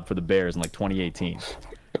preseason job for the Bears in like 2018.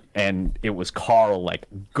 And it was Carl like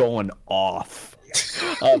going off.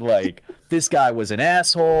 I'm like, this guy was an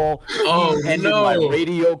asshole. He ended my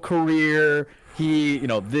radio career. He,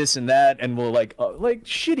 this and that, and were like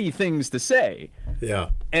shitty things to say. Yeah.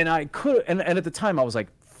 And I could, and at the time I was like,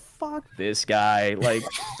 fuck this guy. Like,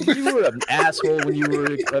 you were an asshole when you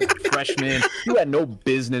were a freshman. You had no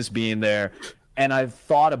business being there. And I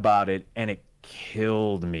thought about it, and it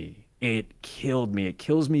killed me. It killed me. It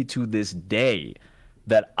kills me to this day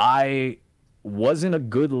that I wasn't a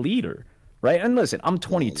good leader. Right? And listen, I'm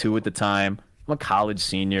 22 at the time. I'm a college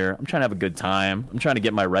senior. I'm trying to have a good time. I'm trying to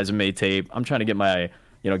get my resume tape. I'm trying to get my,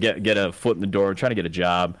 get a foot in the door, trying to get a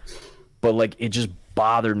job. But like, it just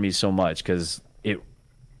bothered me so much because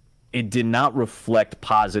it did not reflect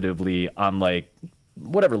positively on like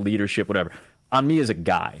whatever leadership, whatever, on me as a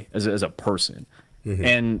guy, as a person. Mm-hmm.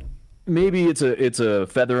 And maybe it's a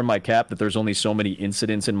feather in my cap that there's only so many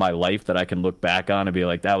incidents in my life that I can look back on and be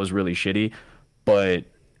like, that was really shitty. But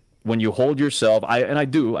when you hold yourself,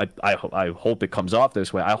 I hope it comes off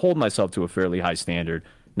this way. I hold myself to a fairly high standard,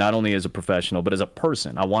 not only as a professional, but as a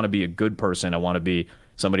person. I want to be a good person. I want to be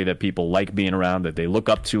somebody that people like being around, that they look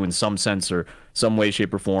up to in some sense or some way,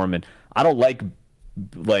 shape, or form. And I don't like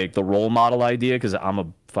the role model idea because I'm a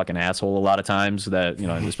fucking asshole a lot of times that,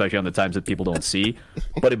 especially on the times that people don't see.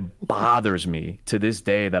 But it bothers me to this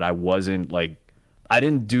day that I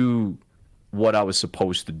didn't do what I was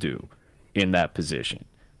supposed to do in that position.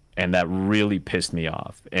 And that really pissed me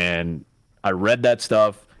off. And I read that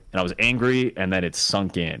stuff and I was angry, and then it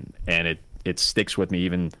sunk in, and it sticks with me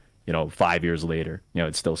even, 5 years later.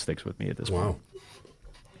 It still sticks with me at this point.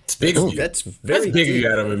 It's big of you. That's very big of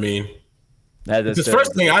you, Adam. I mean, the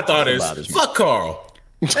first thing I thought is, fuck Carl.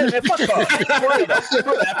 Hey, fuck Carl.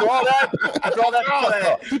 After all that, fuck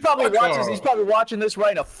Carl. He probably watches. He's probably watching this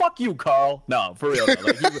right now. Fuck you, Carl. No, for real. Like,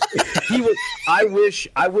 he was. I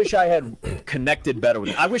wish I had connected better with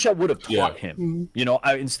him. I wish I would have taught him. You know,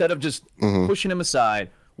 instead of just pushing him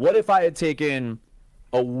aside. What if I had taken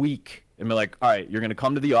a week and be like, all right, you're going to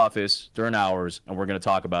come to the office during hours, and we're going to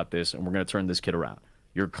talk about this, and we're going to turn this kid around.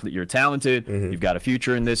 You're talented. You've got a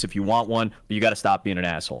future in this if you want one, but you got to stop being an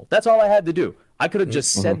asshole. That's all I had to do. I could have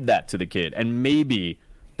just said that to the kid, and maybe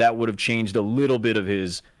that would have changed a little bit of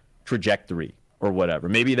his trajectory or whatever.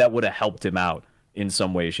 Maybe that would have helped him out in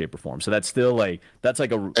some way, shape, or form. So that's still like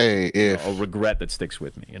a regret that sticks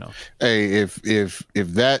with me. You know. Hey, if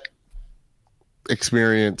that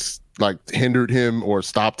experience like hindered him or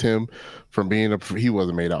stopped him from being he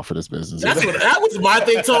wasn't made out for this business. That was my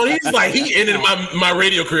thing, Tony. He's like, he ended my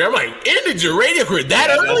radio career. I'm like, ended your radio career that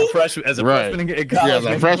early? As a freshman in college. Yeah, as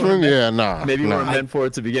a freshman? Yeah, Maybe we weren't meant for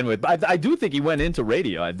it to begin with. But I do think he went into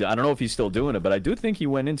radio. I don't know if he's still doing it, but I do think he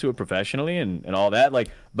went into it professionally and all that. Like,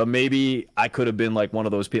 but maybe I could have been like one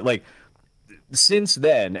of those people. Like, since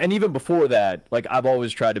then, and even before that, like, I've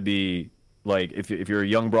always tried to be like, if you're a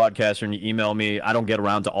young broadcaster and you email me, I don't get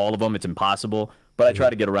around to all of them. It's impossible. But I try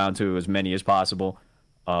to get around to as many as possible.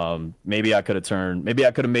 Maybe I could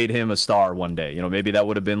have made him a star one day. You know, maybe that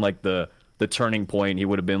would have been like the turning point. He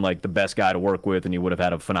would have been like the best guy to work with, and he would have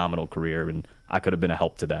had a phenomenal career, and I could have been a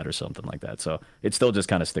help to that or something like that. So it still just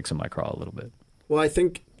kind of sticks in my craw a little bit. Well, I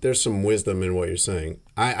think there's some wisdom in what you're saying.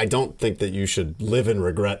 I don't think that you should live in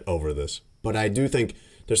regret over this, but I do think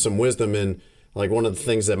there's some wisdom in, like, one of the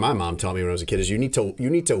things that my mom taught me when I was a kid is you need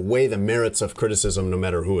to weigh the merits of criticism no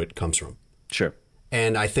matter who it comes from. Sure.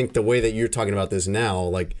 And I think the way that you're talking about this now,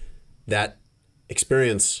 like, that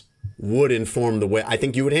experience would inform the way I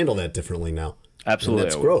think you would handle that differently now. Absolutely.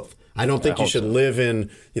 And that's growth. I don't think you should live in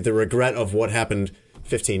the regret of what happened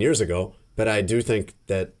 15 years ago, but I do think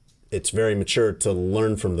that it's very mature to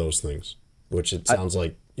learn from those things, which it sounds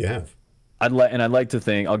like you have. I'd like to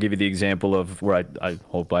think, I'll give you the example of where I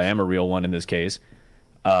hope I am a real one in this case.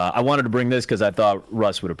 I wanted to bring this because I thought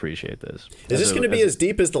Russ would appreciate this. Is this going to be as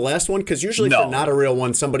deep as the last one? Because usually for not a real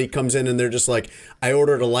one, somebody comes in and they're just like, I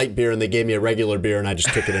ordered a light beer and they gave me a regular beer and I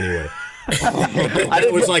just took it anyway.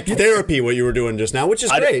 It was like therapy what you were doing just now, which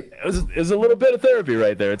is great. It was a little bit of therapy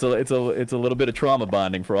right there. It's a little bit of trauma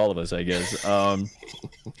bonding for all of us, I guess.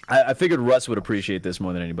 I figured Russ would appreciate this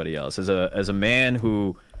more than anybody else. As a man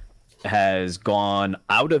who has gone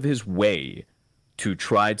out of his way to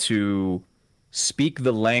try to speak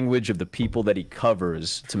the language of the people that he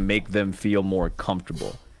covers to make them feel more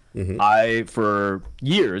comfortable. I, for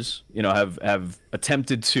years, have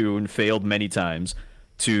attempted to and failed many times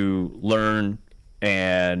to learn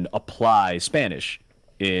and apply Spanish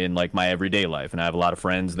in like my everyday life. And I have a lot of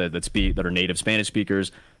friends that are native Spanish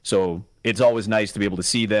speakers. So it's always nice to be able to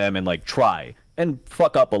see them and like try and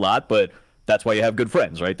fuck up a lot, but that's why you have good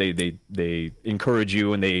friends, right? They encourage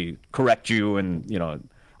you and they correct you, and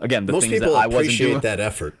again, the most things people that I wasn't appreciate doing, that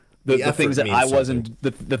effort. The things that I wasn't,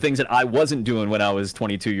 the things that I wasn't doing when I was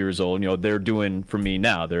 22 years old, they're doing for me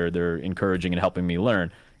now. They're encouraging and helping me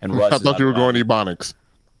learn. And Russ, I thought you were going Ebonics.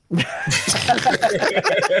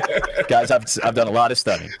 Guys, I've done a lot of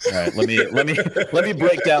studying. All right, let me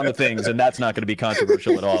break down the things, and that's not going to be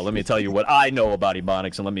controversial at all. Let me tell you what I know about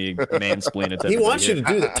Ebonics, and let me mansplain it to He wants you to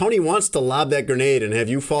do that. Tony wants to lob that grenade and have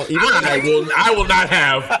you fall. I will not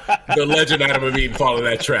have the legend Adam Amin fall in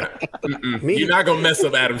that trap. You're not going to mess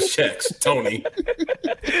up Adam's checks, Tony.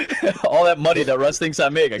 All that money that Russ thinks I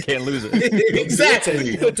make, I can't lose it.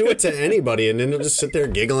 Exactly. He'll do it to anybody, and then he'll just sit there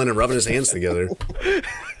giggling and rubbing his hands together.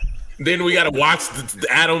 Then we got to watch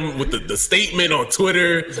Adam with the statement on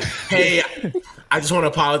Twitter. Hey, I just want to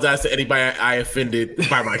apologize to anybody I offended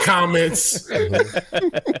by my comments.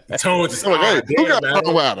 Tone just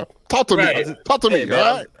Adam. Talk to me. Talk to me. Man,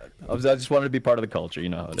 all right. I just wanted to be part of the culture,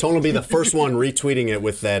 Tone will be the first one retweeting it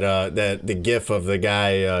with the gif of the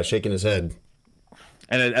guy shaking his head.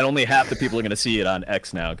 And only half the people are going to see it on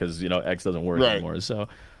X now because X doesn't work anymore. So.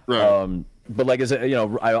 Right. But like I said,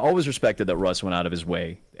 I always respected that Russ went out of his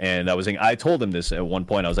way, and I told him this at one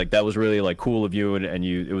point. I was like, that was really like cool of you, and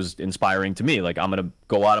it was inspiring to me. Like, I'm gonna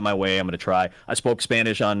go out of my way. I'm gonna try. I spoke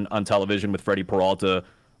Spanish on television with Freddie Peralta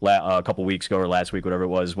a couple weeks ago or last week, whatever it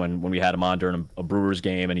was, when we had him on during a Brewers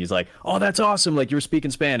game, and he's like, "Oh, that's awesome! Like, you're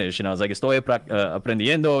speaking Spanish," and I was like, "Estoy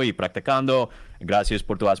aprendiendo y practicando. Gracias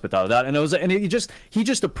por tu hospitalidad." And he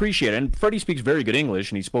just appreciated it. And Freddie speaks very good English,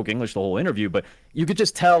 and he spoke English the whole interview, but you could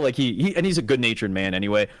just tell, like, and he's a good-natured man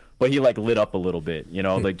anyway, but he like lit up a little bit,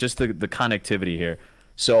 like just the connectivity here.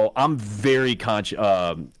 So I'm very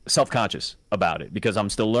self-conscious about it because I'm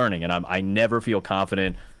still learning, and I never feel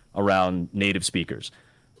confident around native speakers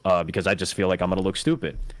because I just feel like I'm going to look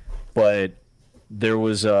stupid. But there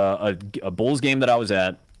was a Bulls game that I was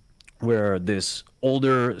at where this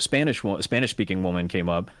older Spanish-speaking woman came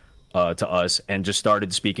up to us and just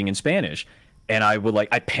started speaking in Spanish. And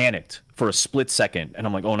I panicked for a split second, and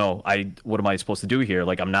I'm like, oh no, what am I supposed to do here?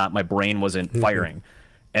 Like, my brain wasn't firing.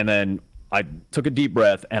 And then I took a deep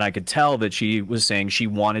breath, and I could tell that she was saying she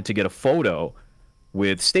wanted to get a photo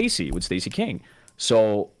with Stacey King.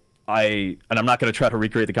 So I'm not going to try to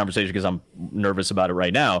recreate the conversation because I'm nervous about it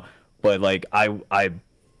right now, but like I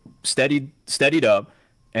steadied up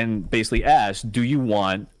and basically asked, do you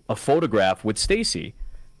want a photograph with Stacey?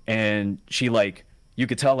 And she you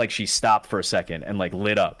could tell she stopped for a second and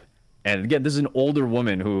lit up. And again, this is an older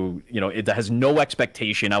woman who, it has no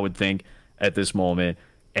expectation, I would think, at this moment.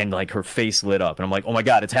 And her face lit up. And I'm like, oh my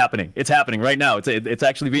God, it's happening. It's happening right now. It's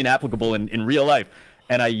actually being applicable in real life.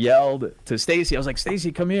 And I yelled to Stacey. I was like,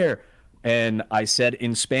 Stacey, come here. And I said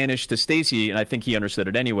in Spanish to Stacey, and I think he understood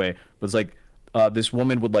it anyway, was like, this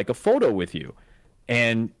woman would like a photo with you.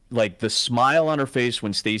 And the smile on her face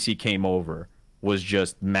when Stacey came over was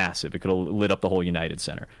just massive. It could have lit up the whole United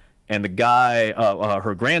Center. And the guy,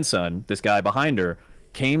 her grandson, this guy behind her,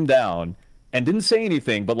 came down and didn't say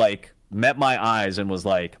anything, but met my eyes and was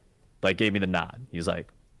gave me the nod. He's kind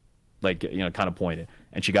of pointed.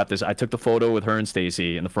 And she got this. I took the photo with her and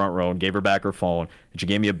Stacey in the front row and gave her back her phone. And she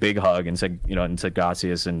gave me a big hug and said, and said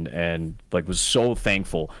gracias and was so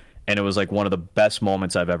thankful. And it was one of the best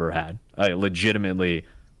moments I've ever had. Legitimately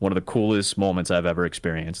one of the coolest moments I've ever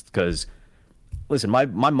experienced. Because listen, my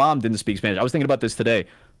mom didn't speak Spanish. I was thinking about this today.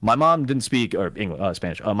 My mom didn't speak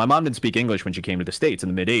Spanish. My mom didn't speak English when she came to the States in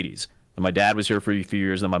the mid '80s. And my dad was here for a few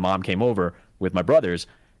years, and then my mom came over with my brothers,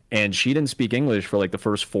 and she didn't speak English for the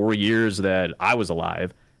first 4 years that I was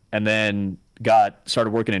alive, and then started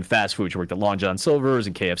working in fast food. She worked at Long John Silver's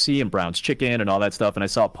and KFC and Brown's Chicken and all that stuff. And I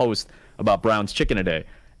saw a post about Brown's Chicken today,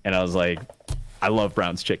 and I was like, I love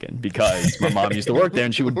Brown's Chicken because my mom used to work there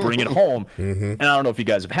and she would bring it home. And I don't know if you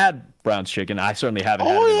guys have had Brown's Chicken. I certainly haven't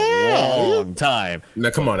had it in a long time. Now,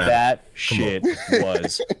 come on, Adam. That shit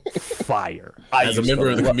was fire. As a member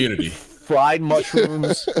of the community. Fried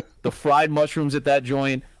mushrooms, the fried mushrooms at that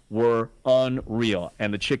joint were unreal.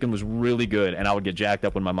 And the chicken was really good. And I would get jacked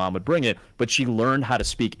up when my mom would bring it. But she learned how to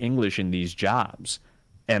speak English in these jobs.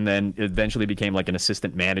 And then eventually became an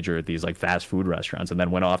assistant manager at these fast food restaurants. And then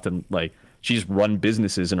went off to she's run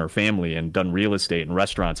businesses in her family and done real estate and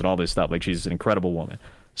restaurants and all this stuff. She's an incredible woman.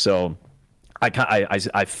 So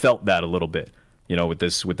I felt that a little bit, with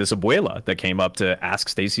this abuela that came up to ask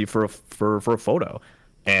Stacey for a photo.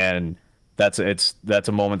 And that's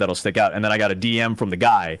a moment that'll stick out. And then I got a DM from the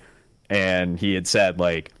guy, and he had said,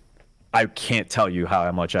 I can't tell you how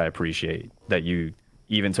much I appreciate that you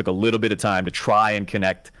even took a little bit of time to try and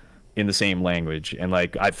connect in the same language. And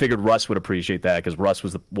I figured Russ would appreciate that because Russ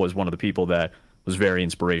was one of the people that was very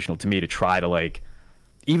inspirational to me to try to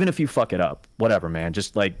even if you fuck it up, whatever, man,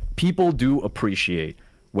 just people do appreciate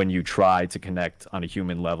when you try to connect on a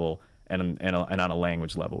human level and on a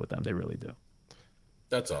language level with them. They really do.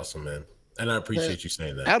 That's awesome, man. And I appreciate you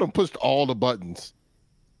saying that. Adam pushed all the buttons.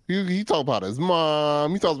 He talked about his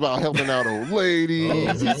mom. He talks about helping out old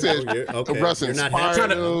ladies. He said Russ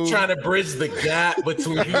inspired him. Trying to bridge the gap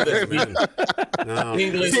between you and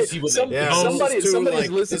English. Somebody's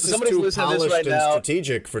listening to this right now.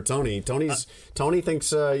 Strategic for Tony. Tony thinks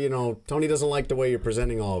Tony doesn't like the way you're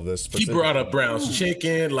presenting all of this. He brought up Brown's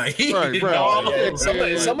Chicken.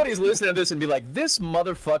 Somebody's listening to this and be like, this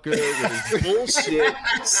motherfucker with his bullshit,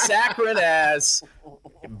 saccharine ass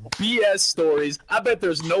BS stories. I bet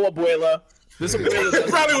there's no abuela. This abuela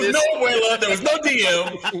probably was no abuela. There was no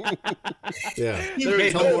DM. Yeah.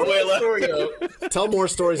 Tell more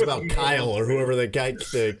stories about Kyle or whoever the guy.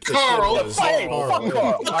 Carl. Fuck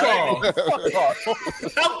Carl.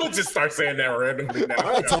 I'm gonna just start saying that randomly now.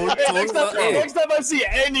 All right, next time I see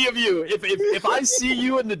any of you, if I see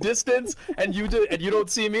you in the distance and you don't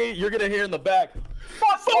see me, you're gonna hear in the back.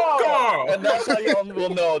 Fuck Carl! And that's how you will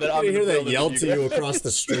know that I'm. You hear that yell to you across the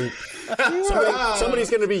street. Somebody's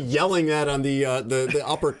going to be yelling that on the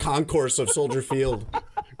upper concourse of Soldier Field.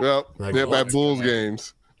 Well, they're at Bulls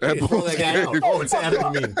games. It's Adam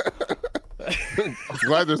Amin.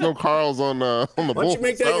 Glad there's no Carls on the Bulls. Why don't you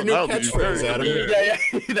make that your new catchphrase, Adam? Yeah,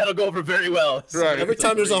 that'll go over very well. Right. Every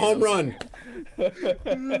time there's a home run. All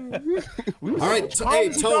right, hey,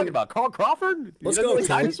 Tone. About Carl Crawford? Let's go, Tone.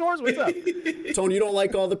 Dinosaurs? What's up? Tone, you don't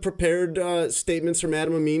like all the prepared statements from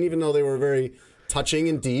Adam Amin, even though they were very touching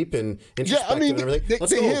and deep and introspective and everything.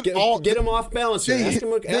 Let's go. Get him off balance here. Ask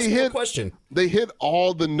him a question. They hit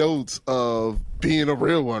all the notes of being a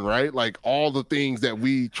real one, right? Like all the things that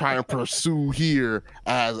we try and pursue here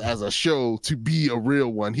as a show to be a real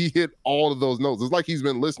one. He hit all of those notes. It's like he's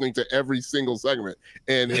been listening to every single segment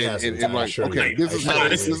and like, sure, okay, this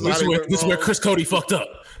is where Chris Cody fucked up.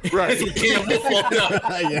 Right. This is where Campbell fucked up.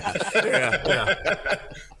 Yeah.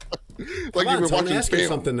 Like you've been watching ask you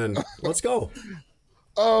something then. Let's go.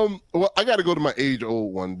 Well, I got to go to my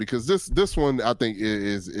age-old one because this one I think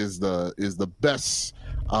is the best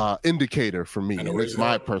indicator for me. It's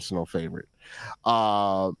my personal favorite.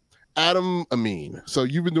 Adam Amin. So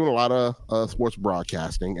you've been doing a lot of sports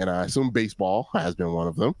broadcasting, and I assume baseball has been one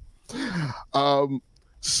of them.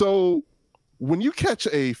 So when you catch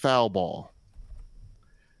a foul ball,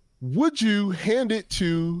 would you hand it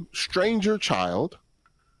to stranger child,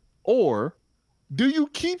 or do you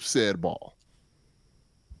keep said ball?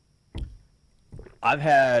 I've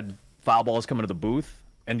had foul balls come into the booth,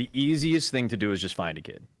 and the easiest thing to do is just find a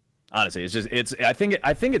kid. Honestly, I think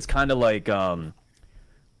it's kind of like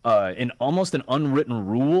in almost an unwritten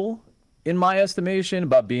rule in my estimation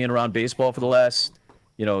about being around baseball for the last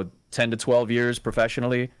 10 to 12 years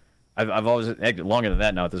professionally. I've always, longer than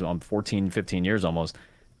that now. I'm 14, 15 years almost.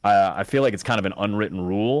 I feel like it's kind of an unwritten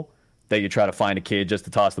rule that you try to find a kid just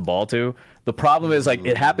to toss the ball to. The problem is, like,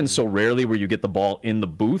 it happens so rarely where you get the ball in the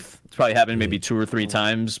booth. It's probably happened maybe 2 or 3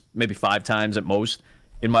 times, maybe 5 times at most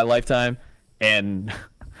in my lifetime. And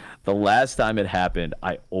the last time it happened,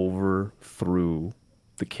 I overthrew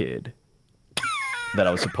the kid that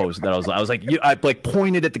I was supposed. I was like, I like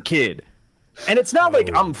pointed at the kid, and it's not like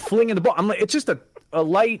I'm flinging the ball. I'm like, it's just a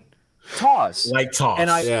light toss. Light toss. And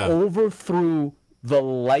I overthrew the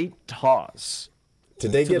light toss.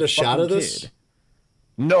 Did they get a shot of this? Kid.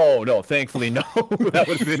 No, thankfully no. That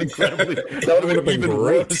would have been incredibly. That would have been even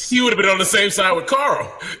great. You would have been on the same side with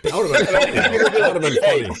Carl. That would have been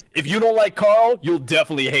funny. If you don't like Carl, you'll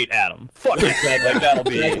definitely hate Adam. Fuck it, like that'll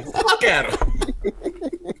be. Fuck Adam.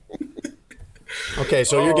 Okay,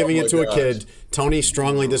 so you're giving it to a kid. Tony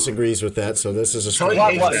strongly disagrees with that, so this is a strong. So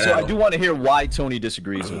I do want to hear why Tony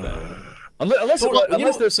disagrees with that.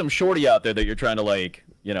 Unless there's some shorty out there that you're trying to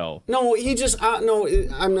No, he just no.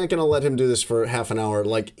 I'm not gonna let him do this for half an hour.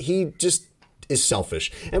 Like, he just is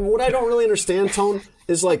selfish. And what I don't really understand, Tone,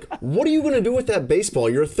 is like, what are you gonna do with that baseball?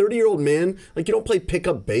 You're a 30-year-old man. Like, you don't play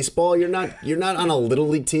pickup baseball. You're not on a little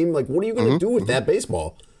league team. Like, what are you gonna do with that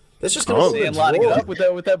baseball? That's just gonna lining it up with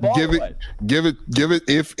that ball. Give it.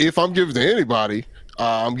 If I'm giving to anybody,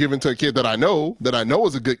 I'm giving to a kid that I know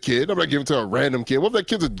is a good kid. I'm not giving to a random kid. What if that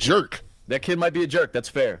kid's a jerk? That kid might be a jerk. That's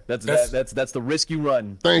fair. That's the risk you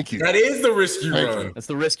run. Thank you. That is the risk you run. That's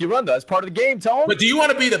the risk you run, though. That's part of the game, Tone. But do you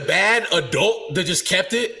want to be the bad adult that just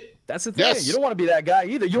kept it? That's the thing. Yes. You don't want to be that guy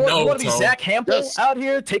either. You want to be Zach Hampel out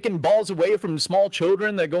here taking balls away from small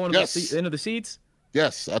children that go into the seats?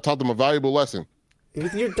 Yes. I taught them a valuable lesson.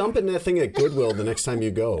 You're dumping that thing at Goodwill the next time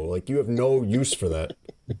you go. Like, you have no use for that.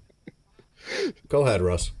 Go ahead,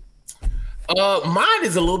 Russ. Mine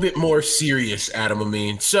is a little bit more serious, Adam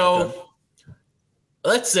Amin. So,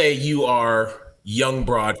 let's say you are young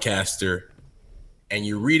broadcaster and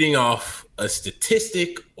you're reading off a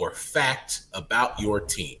statistic or fact about your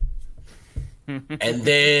team. And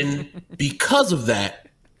then because of that,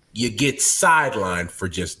 you get sidelined for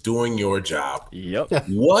just doing your job. Yep.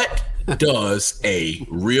 What does a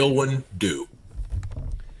real one do?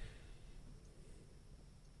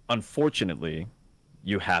 Unfortunately,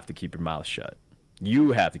 you have to keep your mouth shut.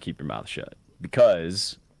 You have to keep your mouth shut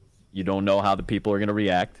because you don't know how the people are going to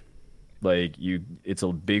react. It's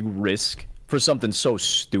a big risk for something so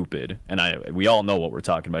stupid. And we all know what we're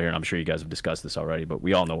talking about here, and I'm sure you guys have discussed this already, but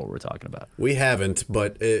we all know what we're talking about. We haven't,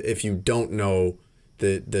 but if you don't know,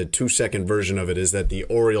 the 2-second version of it is that the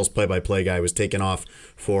Orioles play-by-play guy was taken off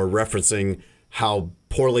for referencing how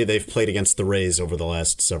poorly they've played against the Rays over the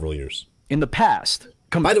last several years. In the past.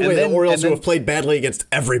 By the way, the Orioles have played badly against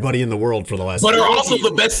everybody in the world for the last but are also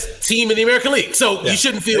the best team in the American League, so you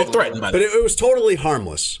shouldn't feel threatened by that. But it was totally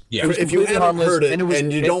harmless. Yeah. If you haven't heard it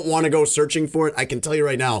and you don't want to go searching for it, I can tell you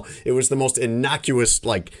right now, it was the most innocuous,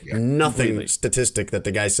 nothing statistic that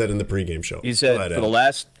the guy said in the pregame show. He said for the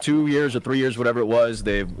last 2 years or 3 years, whatever it was,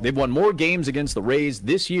 they've won more games against the Rays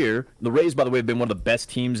this year. The Rays, by the way, have been one of the best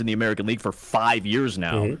teams in the American League for 5 years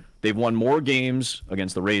now. Mm-hmm. They've won more games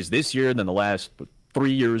against the Rays this year than the last 3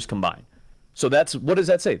 years combined. So what does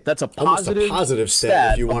that say? That's a positive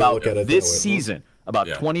stat if you want to look at it this season, about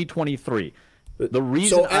 2023. The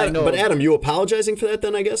reason I know, but Adam, you apologizing for that?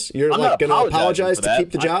 Then I guess you're like going to apologize to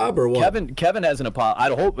keep the job, or what? Kevin hasn't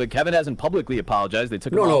apologized. I hope, but Kevin hasn't publicly apologized. They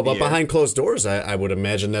took him off the but air. behind closed doors, I would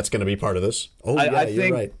imagine that's going to be part of this. You're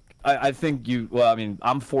right. I think you. Well, I mean,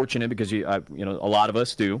 I'm fortunate because a lot of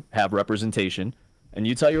us do have representation, and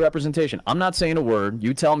you tell your representation. I'm not saying a word.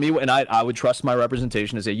 You tell me, and I would trust my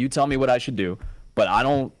representation to say, you tell me what I should do, but I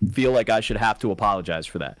don't feel like I should have to apologize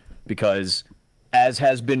for that because, as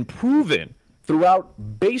has been proven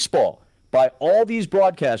throughout baseball by all these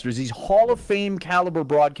broadcasters, these Hall of Fame caliber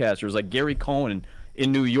broadcasters like Gary Cohen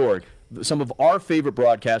in New York, some of our favorite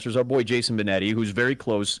broadcasters, our boy Jason Benetti, who's very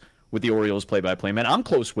close with the Orioles play-by-play man. I'm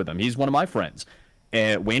close with him. He's one of my friends.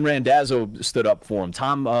 And Wayne Randazzo stood up for him.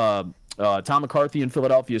 Tom McCarthy in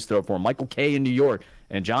Philadelphia stood up for him. Michael Kay in New York.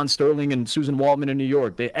 And John Sterling and Susan Waldman in New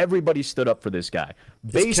York. Everybody stood up for this guy.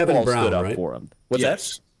 Baseball stood up for him. What's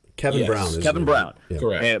that? Kevin Brown. Kevin Brown. Yeah.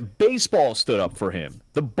 Correct. And baseball stood up for him.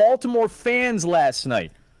 The Baltimore fans last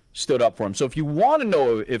night stood up for him. So if you want to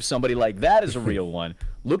know if somebody like that is a real one,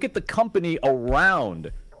 look at the company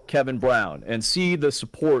around Kevin Brown and see the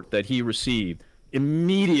support that he received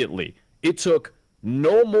immediately. It took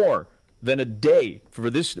no more than a day for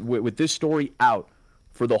this, with this story out,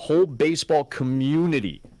 for the whole baseball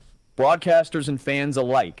community, broadcasters and fans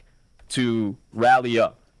alike, to rally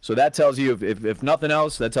up. So that tells you, if nothing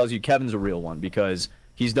else, that tells you Kevin's a real one because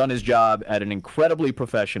he's done his job at an incredibly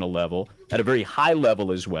professional level, at a very high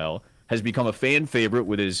level as well, has become a fan favorite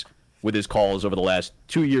with his calls over the last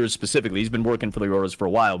 2 years specifically. He's been working for the Orioles for a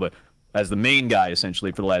while, but as the main guy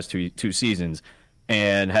essentially for the last two seasons,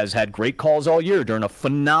 and has had great calls all year during a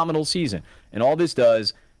phenomenal season. And all this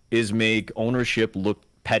does is make ownership look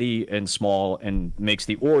petty and small and makes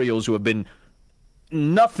the Orioles, who have been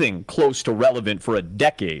nothing close to relevant for a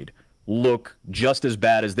decade, look just as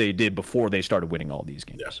bad as they did before they started winning all these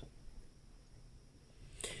games.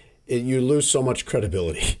 You lose so much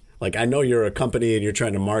credibility. Like, I know you're a company and you're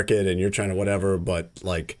trying to market and you're trying to whatever, but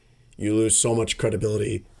like, you lose so much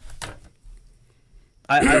credibility.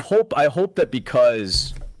 I hope that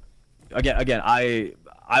because again I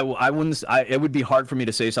wouldn't. It would be hard for me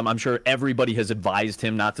to say something. I'm sure everybody has advised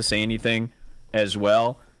him not to say anything as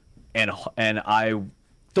well. And I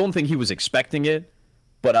don't think he was expecting it,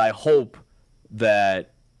 but I hope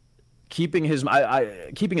that keeping his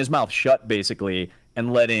mouth shut basically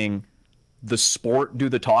and letting the sport do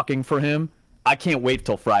the talking for him. I can't wait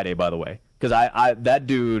till Friday, by the way, because that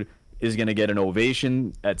dude is going to get an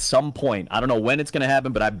ovation at some point. I don't know when it's going to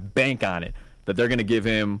happen, but I bank on it that they're going to give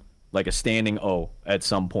him like a standing O at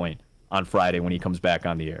some point on Friday when he comes back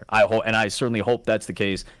on the air. I hope, and I certainly hope that's the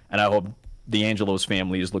case, and I hope the Angelos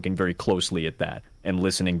family is looking very closely at that and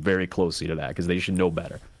listening very closely to that because they should know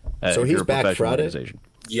better. So he's back Friday?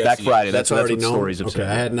 Yes, back Friday. That's already what known. Stories have said.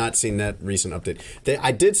 I had not seen that recent update.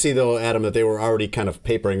 I did see, though, Adam, that they were already kind of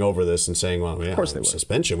papering over this and saying, well, yeah, of course they were.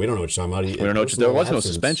 Suspension. We don't know what you're talking about. We don't know. There was no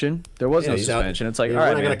suspension. There was no suspension. It's like, all right,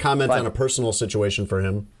 we're not going to comment on a personal situation for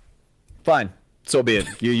him. Fine. So be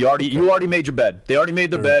it. You already made your bed. They already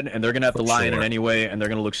made their bed, and they're going to have to lie in it anyway, and they're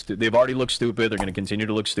going to look they've already looked stupid. They're going to continue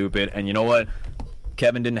to look stupid. And you know what?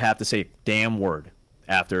 Kevin didn't have to say a damn word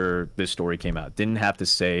after this story came out. Didn't have to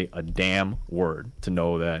say a damn word to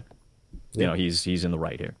know that he's in the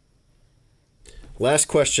right here. Last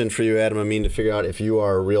question for you, Adam. I mean, to figure out if you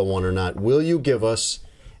are a real one or not. Will you give us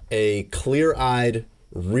a clear-eyed,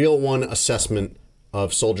 real one assessment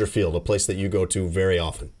of Soldier Field, a place that you go to very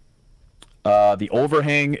often? The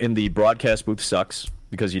overhang in the broadcast booth sucks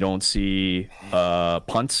because you don't see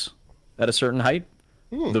punts at a certain height.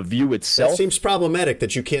 The view itself. That seems problematic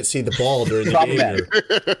that you can't see the ball during the game.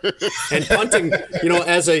 And punting,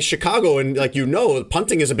 as a Chicagoan,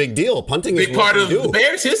 punting is a big deal. Punting is big part of the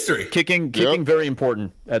Bears' history. Kicking very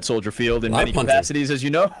important at Soldier Field in many capacities, as you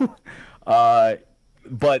know.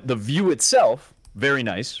 But the view itself, very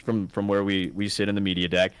nice from where we sit in the media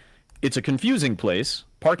deck. It's a confusing place.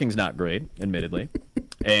 Parking's not great, admittedly,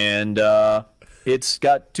 and it's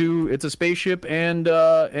a spaceship and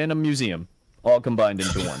a museum all combined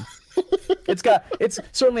into one. It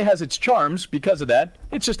certainly has its charms because of that.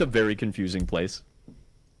 It's just a very confusing place.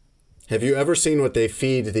 Have you ever seen what they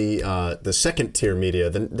feed the second tier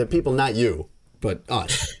media? The people, not you, but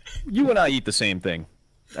us. You and I eat the same thing.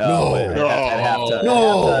 No. At halftime.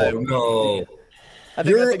 No.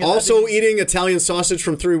 You're also eating Italian sausage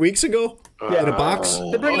from 3 weeks ago in a box?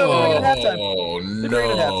 They bring it at halftime. They bring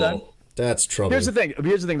it at halftime. That's trouble. Here's the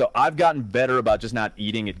thing, though. I've gotten better about just not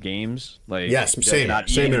eating at games. Same. Not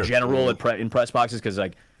same eating here. in general in press boxes because,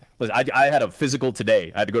 like listen, I had a physical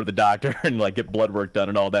today. I had to go to the doctor and like get blood work done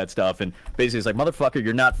and all that stuff. And basically, it's like, motherfucker,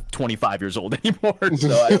 you're not 25 years old anymore.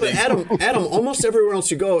 So but Adam, almost everywhere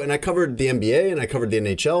else you go, and I covered the NBA and I covered the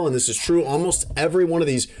NHL, and this is true. Almost every one of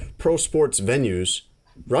these pro sports venues.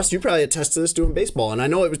 Russ, you probably attest to this doing baseball, and I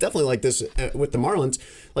know it was definitely like this with the Marlins.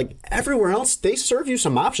 Like everywhere else, they serve you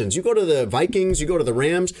some options. You go to the Vikings, you go to the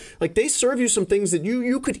Rams, like they serve you some things that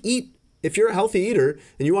you could eat if you're a healthy eater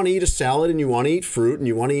and you want to eat a salad and you want to eat fruit and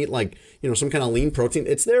you want to eat like some kind of lean protein.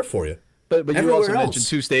 It's there for you. But you also mentioned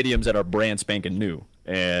 2 stadiums that are brand spanking new,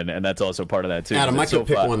 and that's also part of that too. Adam, I could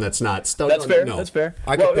pick one that's not. That's fair. No. That's fair.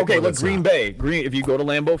 Look, Green Bay. If you go to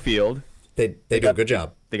Lambeau Field, they do a good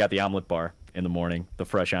job. They got the omelet bar in the morning, the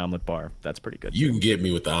fresh omelet bar. That's pretty good. You can get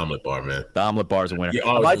me with the omelet bar, man. The omelet bar is a winner.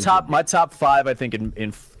 My top 5, I think, in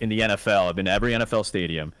the NFL, I've been to every NFL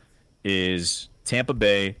stadium, is Tampa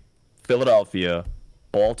Bay, Philadelphia,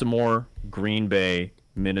 Baltimore, Green Bay,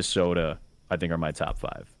 Minnesota, I think are my top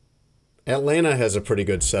 5. Atlanta has a pretty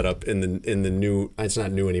good setup in the new, it's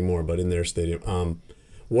not new anymore, but in their stadium.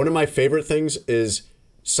 One of my favorite things is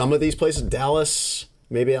some of these places, Dallas,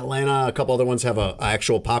 maybe Atlanta, a couple other ones have an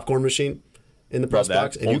actual popcorn machine in the press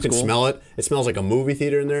box, and you can smell it. It smells like a movie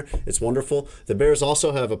theater in there. It's wonderful. The Bears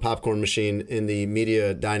also have a popcorn machine in the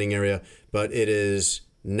media dining area, but it is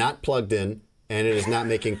not plugged in, and it is not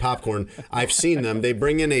making popcorn. I've seen them. They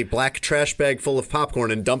bring in a black trash bag full of popcorn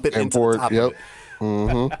and dump it into the top of it.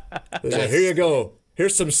 Mm-hmm. Like, here you go.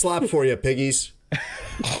 Here's some slop for you, piggies.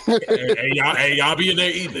 hey, y'all be in there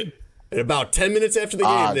eating it. And about 10 minutes after the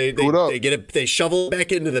game, they get it. They shovel it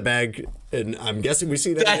back into the bag, and I'm guessing we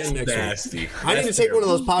see that again next nasty. week. I need to take one of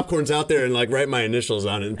those popcorns out there and like write my initials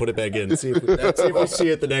on it and put it back in. And see if we see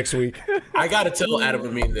it the next week. I gotta tell Adam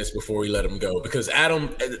Amin this before we let him go, because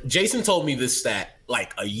Jason told me this stat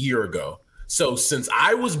like a year ago. So since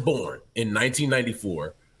I was born in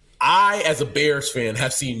 1994, I, as a Bears fan,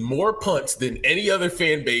 have seen more punts than any other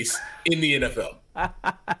fan base in the NFL.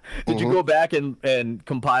 Did you go back and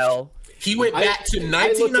compile? He went back to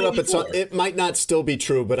 1994. It might not still be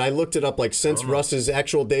true, but I looked it up. Like since Russ's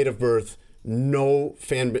actual date of birth, no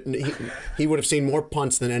fan he would have seen more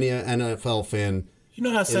punts than any NFL fan. You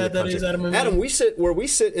know how sad that is, Adam? Adam, we sit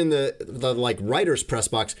in the like writers' press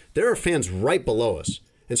box. There are fans right below us.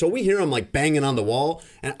 And so we hear them like banging on the wall.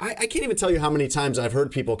 And I can't even tell you how many times I've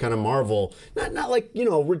heard people kind of marvel, not like,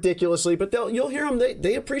 ridiculously, but you'll hear them.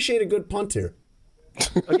 They appreciate a good punt here.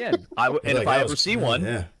 Again, if I ever see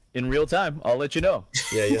one in real time, I'll let you know.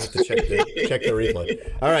 Yeah, you have to check the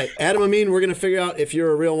replay. All right, Adam Amin, we're going to figure out if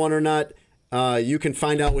you're a real one or not. You can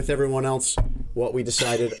find out with everyone else what we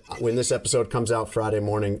decided when this episode comes out Friday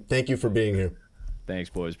morning. Thank you for being here. Thanks,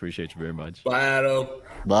 boys. Appreciate you very much. Bye, Adam.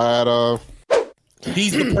 Bye, Adam.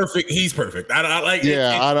 He's perfect.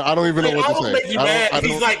 I don't even know what to say. Make you mad.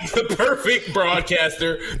 He's like the perfect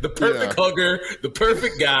broadcaster, the perfect hugger, the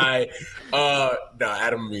perfect guy. No,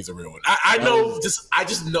 Adam Amin's a real one. I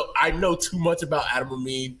know too much about Adam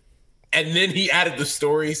Amin, and then he added the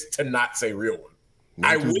stories to not say real one.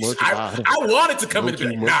 I wanted to come in and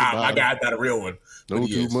be like, nah, my guy's not a real one. Know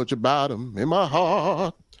too much about him in my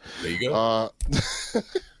heart. There you go.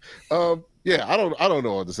 Yeah, I don't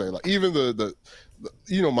know what to say. Like even the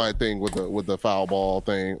my thing with the foul ball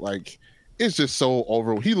thing, like it's just so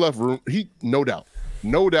over. He left room. He no doubt,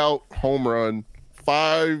 home run,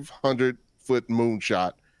 500-foot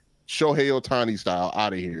moonshot, Shohei Ohtani style,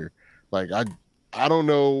 out of here. Like I don't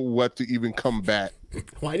know what to even combat.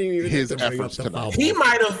 Why do you even his efforts tonight? He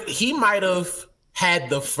might have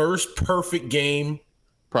had the first perfect game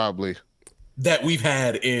probably that we've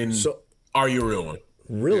had in Are You a Real One?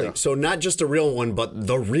 Really? Yeah. So not just a real one, but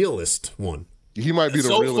the realest one. He might be the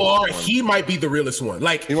realest so far, one. He might be the realest one.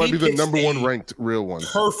 Like he might be the number one ranked real one.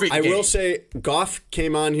 Perfect. I will say, Goff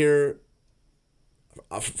came on here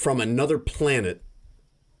from another planet,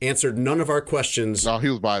 answered none of our questions. No, he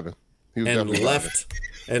was vibing. He was left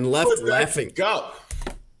laughing. Go.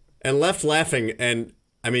 And left laughing, and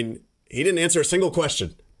I mean, he didn't answer a single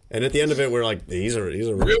question. And at the end of it, we're like, he's a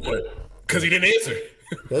real one because he didn't answer.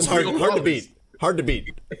 That's hard to beat. Hard to beat.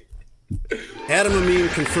 Adam Amin,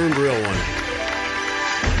 confirmed real one.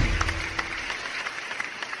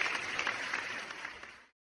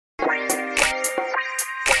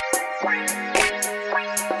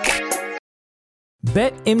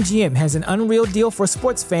 BetMGM has an unreal deal for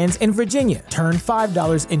sports fans in Virginia. Turn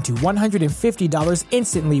 $5 into $150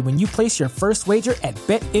 instantly when you place your first wager at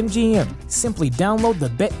BetMGM. Simply download the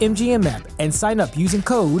BetMGM app and sign up using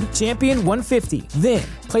code Champion150. Then,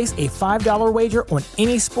 place a $5 wager on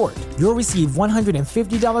any sport. You'll receive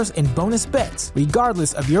 $150 in bonus bets,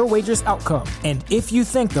 regardless of your wager's outcome. And if you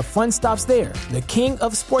think the fun stops there, the king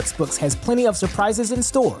of sportsbooks has plenty of surprises in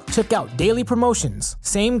store. Check out daily promotions,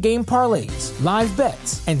 same-game parlays, live bets,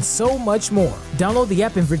 and so much more. Download the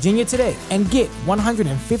app in Virginia today and get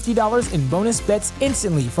 $150 in bonus bets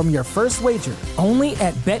instantly from your first wager. Only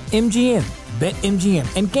at BetMGM. BetMGM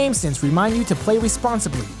and GameSense remind you to play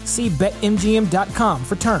responsibly. See BetMGM.com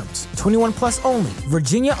for terms. 21 plus only.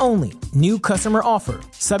 Virginia only. New customer offer.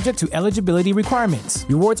 Subject to eligibility requirements.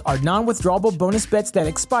 Rewards are non-withdrawable bonus bets that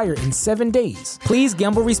expire in 7 days. Please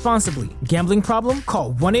gamble responsibly. Gambling problem?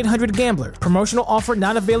 Call 1-800-GAMBLER. Promotional offer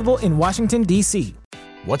not available in Washington, D.C.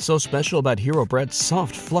 What's so special about Hero Bread's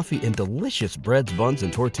soft, fluffy, and delicious breads, buns,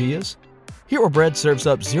 and tortillas? Hero Bread serves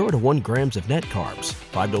up 0 to 1 grams of net carbs,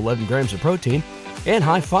 5 to 11 grams of protein, and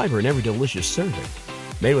high fiber in every delicious serving.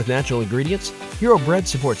 Made with natural ingredients, Hero Bread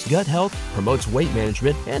supports gut health, promotes weight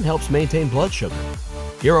management, and helps maintain blood sugar.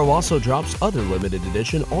 Hero also drops other limited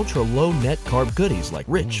edition ultra-low net carb goodies like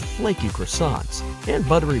rich, flaky croissants and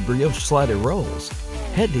buttery brioche slider rolls.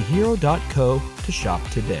 Head to hero.co to shop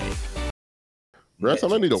today. Russ, I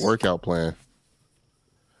might need a workout plan.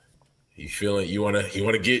 You feeling you wanna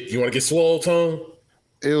get swole, Tone?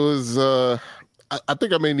 It was I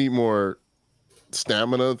think I may need more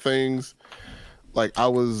stamina things. Like I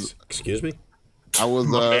was Excuse me? I was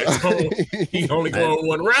he's only going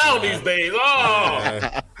one round these days.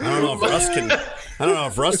 I don't know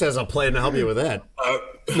if Russ has a plan to help you with that.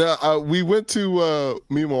 We went to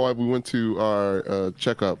me and my wife, we went to our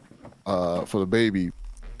checkup for the baby.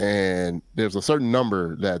 And there's a certain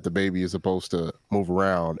number that the baby is supposed to move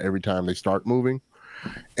around every time they start moving.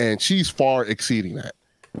 And she's far exceeding that.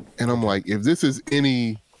 And I'm like, if this is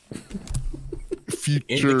any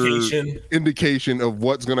future indication of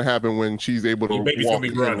what's going to happen when she's able to walk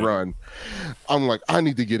and run, I'm like, I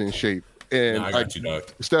need to get in shape. And I got you,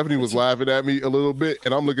 dog. Stephanie was laughing at me a little bit,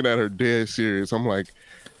 and I'm looking at her dead serious. I'm like,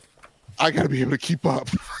 I got to be able to keep up.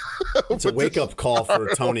 It's a wake-up call for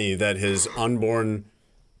Tony that his unborn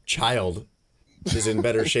child is in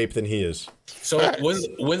better shape than he is. So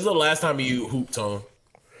when's the last time you hooped, Tone?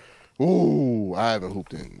 Ooh, I haven't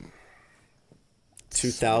hooped in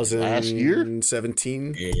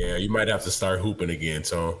 2017. Yeah, you might have to start hooping again,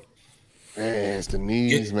 Tone. Man, it's the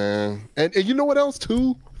knees, man. And you know what else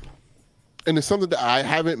too? And it's something that I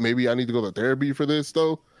haven't. Maybe I need to go to therapy for this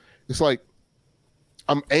though. It's like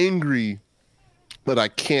I'm angry, but I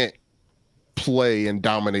can't play and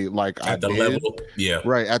dominate like I did. Level, yeah,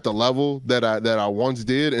 right at the level that I once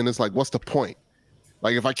did, and it's like, what's the point?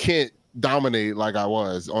 Like if I can't dominate like I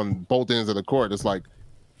was on both ends of the court, it's like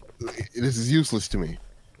this is useless to me.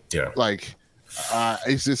 Yeah, like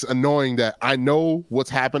it's just annoying that I know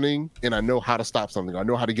what's happening and I know how to stop something. I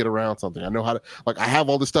know how to get around something. I know how to I have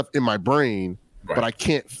all this stuff in my brain, but I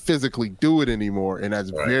can't physically do it anymore, and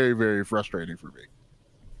that's very, very frustrating for me.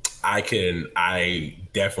 I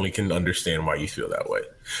definitely can understand why you feel that way.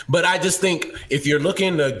 But I just think if you're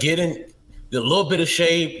looking to get in a little bit of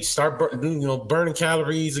shape, start burning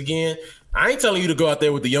calories again, I ain't telling you to go out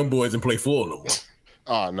there with the young boys and play full no more.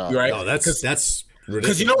 Oh, no. Right? No, that's ridiculous.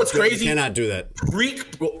 Because you know what's crazy? You cannot do that.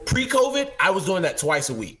 Pre-COVID, I was doing that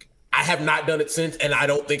twice a week. I have not done it since, and I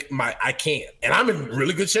don't think I can. And I'm in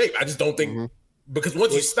really good shape. I just don't think because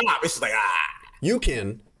once you stop, it's like You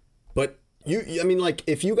can, but I mean, like,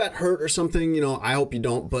 if you got hurt or something, I hope you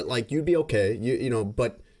don't, but like, you'd be okay.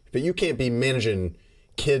 But you can't be managing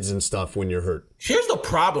kids and stuff when you're hurt. Here's the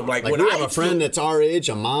problem. Like when we have a friend that's our age,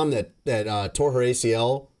 a mom that tore her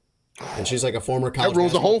ACL, and she's like a former college. That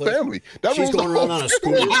rules the whole player. family. She's going around on a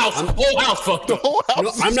scooter. Whole house fucked up.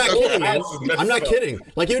 I'm not kidding, man. I'm not kidding.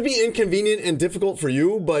 Like, it would be inconvenient and difficult for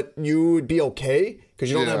you, but you would be okay because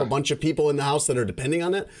you don't have a bunch of people in the house that are depending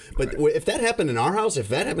on it. But if that happened in our house, if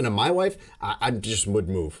that happened to my wife, I just would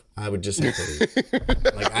move. I would just have to leave.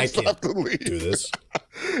 Like, I can't do this.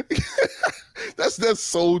 That's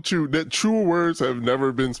so true. That true words have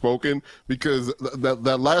never been spoken, because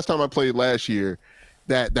that last time I played last year,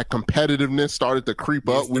 that competitiveness started to creep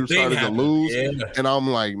up. We started to lose, and I'm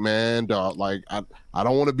like, man, dog, like I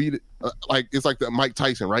don't want to be like, it's like the Mike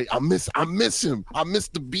Tyson, right? I miss him. I miss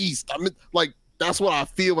the beast. Like, that's what I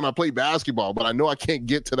feel when I play basketball. But I know I can't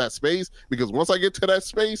get to that space, because once I get to that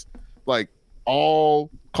space, like all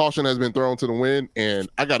caution has been thrown to the wind, and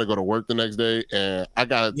I got to go to work the next day, and I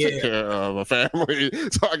got to take care of a family,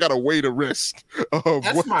 so I got to weigh the risk.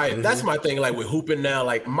 That's my thing. Like with hooping now,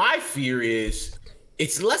 like my fear is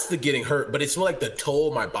it's less the getting hurt, but it's more like the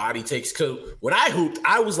toll my body takes. Because when I hooped,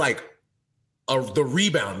 I was like the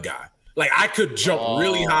rebound guy. Like I could jump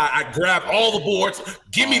really high. I grab all the boards.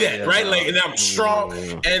 Give me that, right? Like, and I'm strong.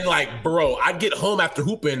 And like, bro, I'd get home after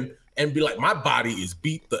hooping and be like, my body is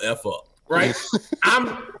beat the F up, right?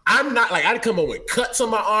 I'm not like, I'd come home with cuts on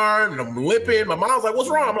my arm and I'm limping. My mom's like, what's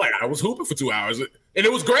wrong? I'm like, I was hooping for 2 hours and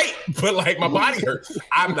it was great, but like my body hurts.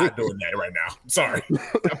 I'm not doing that right now. Sorry.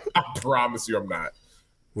 I promise you I'm not.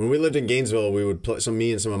 When we lived in Gainesville, we would play,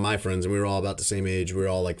 me and some of my friends, and we were all about the same age. We were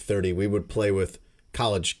all like 30. We would play with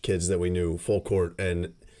college kids that we knew full court,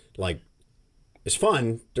 and like it's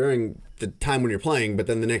fun during the time when you're playing, but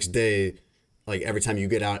then the next day, like every time you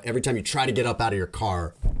try to get up out of your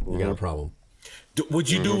car, you got a problem. Would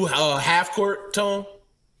you do half court, Tone?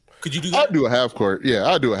 Could you do that? I'd do a half court. Yeah,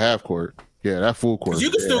 I'd do a half court. Yeah, that full court. You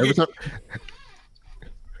can still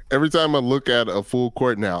every time I look at a full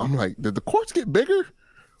court now, I'm like, did the courts get bigger?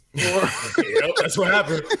 Yep, that's what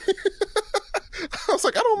happened. I was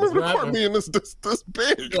like, I don't remember the court being this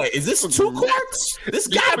big. Like, is this 2 courts? This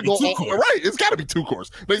gotta be 2 courts. Right, it's gotta be 2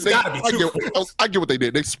 courts. I get what they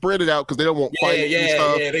did. They spread it out because they don't want fights and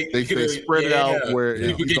stuff. They spread it out where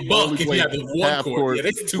you could get bucked if you have one court. Yeah,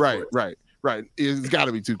 it's 2 courts. Right. It's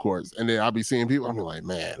gotta be 2 courts. And then I'll be seeing people, I'm like,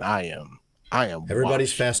 man, I am.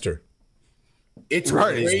 Everybody's faster. It's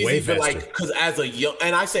crazy, way faster. Like, because as a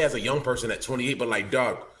young person at 28, but like,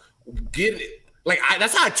 dog, get it. Like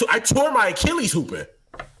that's how I tore my Achilles hooping.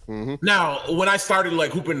 Mm-hmm. Now, when I started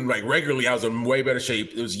like hooping like regularly, I was in way better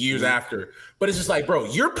shape. It was years after, but it's just like, bro,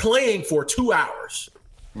 you're playing for 2 hours,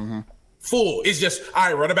 full. It's just all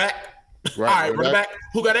right, run it back. All right, run it back.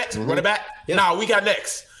 Who got next? Run it back. Yeah. Nah, we got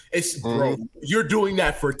next. It's bro, you're doing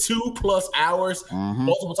that for 2+ hours,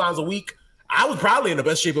 multiple times a week. I was probably in the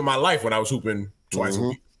best shape of my life when I was hooping twice a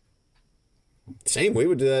week. Same. We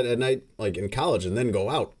would do that at night, like in college, and then go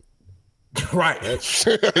out. Right. Yeah,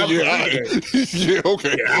 okay.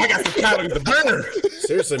 Yeah, I got some calories to burn.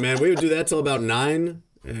 Seriously, man, we would do that till about 9,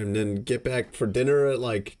 and then get back for dinner at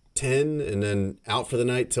like 10, and then out for the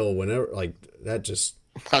night till whenever. Like that just.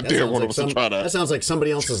 I dare one of us to try that. That sounds like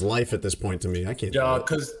somebody else's life at this point to me. I can't. Yeah,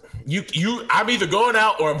 because I'm either going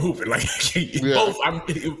out or I'm hooping. Like both.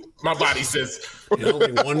 My body says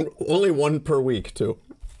only one per week too.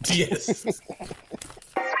 Yes.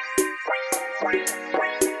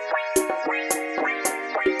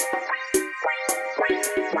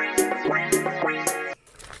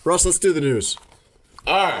 Russ, let's do the news.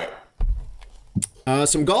 All right.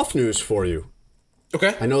 Some golf news for you.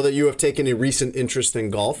 Okay. I know that you have taken a recent interest in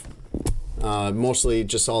golf. Mostly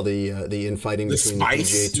just all the infighting between the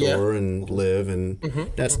PGA Tour and LIV, and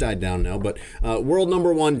that's died down now. But world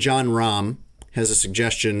number 1, Jon Rahm, has a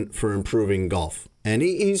suggestion for improving golf. And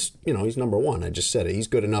he's number 1. I just said it. He's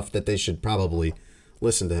good enough that they should probably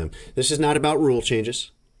listen to him. This is not about rule changes.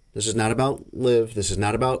 This is not about LIV. This is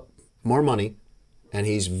not about more money. And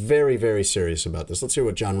he's very, very serious about this. Let's hear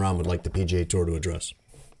what Jon Rahm would like the PGA Tour to address.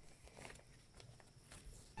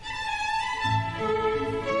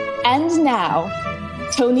 And now,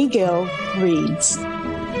 Tony Gill reads.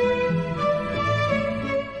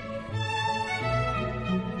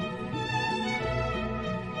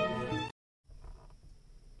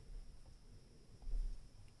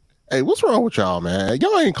 Hey, what's wrong with y'all, man?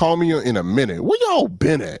 Y'all ain't called me in a minute. Where y'all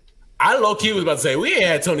been at? I low-key was about to say, we ain't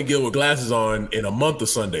had Tony Gill with glasses on in a month of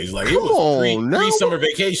Sundays. Like, it was pre-summer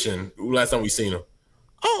vacation last time we seen him.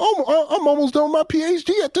 I'm almost done with my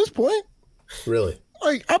PhD at this point. Really?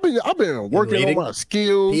 Like, I've been working on my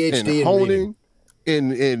skills PhD and honing.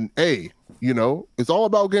 And hey, it's all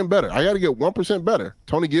about getting better. I got to get 1% better.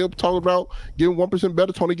 Tony Gill talking about getting 1%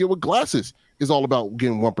 better. Tony Gill with glasses is all about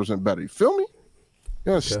getting 1% better. You feel me?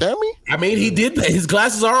 You understand me? I mean, he did that. His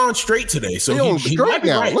glasses are on straight today. So he might be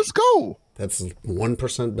now. Right. Let's go. That's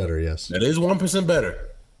 1% better, yes. That is 1% better.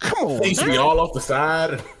 Come on. Face me all off the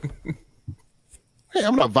side. Hey,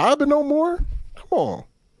 I'm not vibing no more. Come on.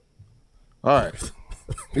 All right.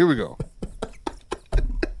 Here we go.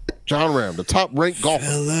 Jon Rahm, the top-ranked golfer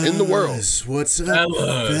in the world. What's up,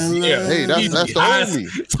 fellas? Yeah. Hey, that's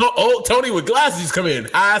the old me. Tony with glasses come in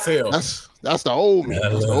high as hell. That's the old me.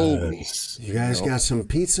 That's the old me. You guys got some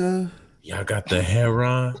pizza? Y'all got the hair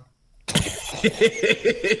on?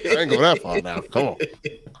 I ain't go that far now. Come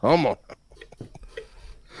on.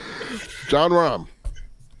 Jon Rahm.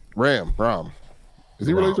 Rahm. Is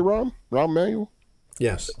he related to Rahm? Rahm Manuel?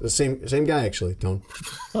 Yes, the same guy actually, Tone.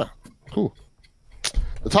 Cool.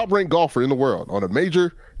 the top-ranked golfer in the world on a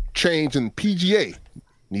major change in PGA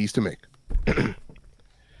needs to make?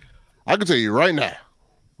 I can tell you right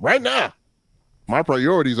now, my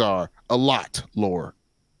priorities are a lot lower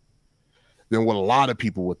than what a lot of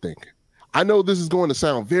people would think. I know this is going to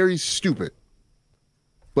sound very stupid,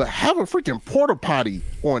 but have a freaking porta potty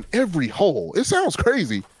on every hole. It sounds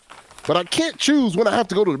crazy, but I can't choose when I have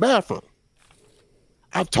to go to the bathroom.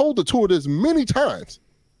 I've told the tour this many times.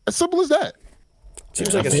 As simple as that.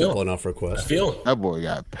 Seems like a simple enough request. I feel that boy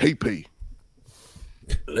got pee.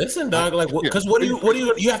 Listen, dog. Like, because what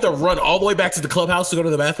do you have to run all the way back to the clubhouse to go to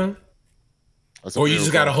the bathroom? Or you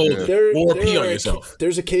just got to hold more pee on yourself?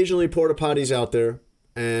 There's occasionally porta potties out there,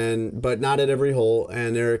 but not at every hole,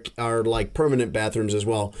 and there are like permanent bathrooms as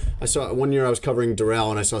well. I saw one year I was covering Doral,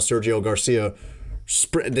 and I saw Sergio Garcia.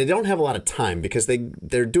 They don't have a lot of time because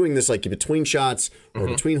they're doing this like between shots or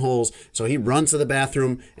between holes. So he runs to the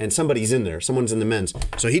bathroom and somebody's in there. Someone's in the men's.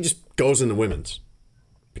 So he just goes in the women's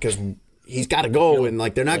because he's got to go and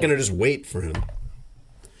like they're not going to just wait for him.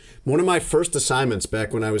 One of my first assignments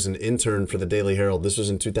back when I was an intern for the Daily Herald, this was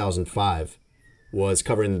in 2005, was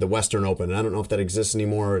covering the Western Open. And I don't know if that exists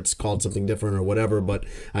anymore. It's called something different or whatever, but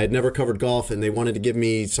I had never covered golf and they wanted to give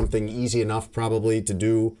me something easy enough probably to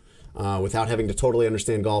do without having to totally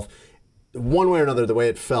understand golf. One way or another, the way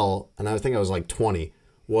it fell, and I think I was like 20,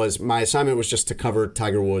 was my assignment was just to cover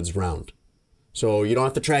Tiger Woods' round. So you don't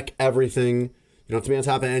have to track everything. You don't have to be on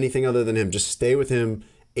top of anything other than him. Just stay with him,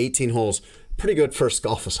 18 holes. Pretty good first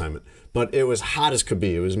golf assignment. But it was hot as could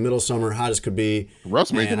be. It was middle summer, hot as could be.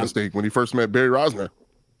 Russ made a mistake when he first met Barry Rosner.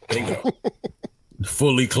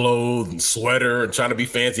 Fully clothed and sweater and trying to be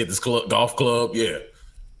fancy at this golf club. Yeah.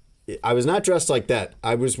 I was not dressed like that.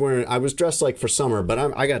 I was dressed like for summer, but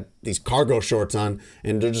I got these cargo shorts on,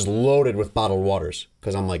 and they're just loaded with bottled waters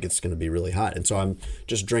because I'm like, it's going to be really hot. And so I'm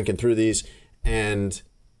just drinking through these, and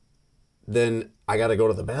then I got to go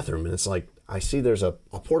to the bathroom, and it's like, I see there's a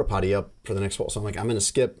porta potty up for the next hole. So I'm like, I'm going to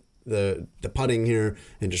skip the putting here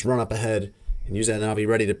and just run up ahead and use that, and I'll be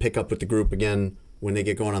ready to pick up with the group again when they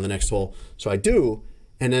get going on the next hole. So I do,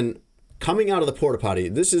 and then coming out of the porta potty,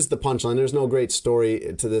 this is the punchline. There's no great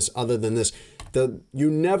story to this other than this.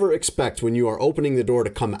 You never expect when you are opening the door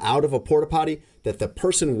to come out of a porta potty that the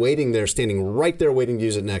person waiting there, standing right there waiting to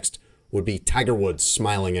use it next, would be Tiger Woods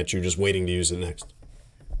smiling at you, just waiting to use it next.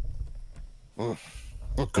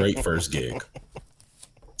 Great first gig.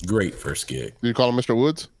 Great first gig. Do you call him Mr.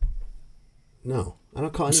 Woods? No, I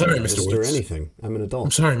don't call him Mr. Woods or anything. I'm an adult.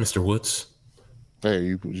 I'm sorry, Mr. Woods. Hey,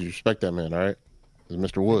 you respect that man, all right? It's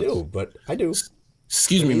Mr. Woods. I do.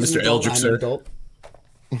 Excuse me, Mr. Eldrick, sir.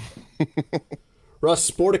 Russ,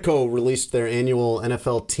 Sportico released their annual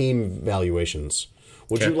NFL team valuations.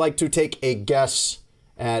 Would you like to take a guess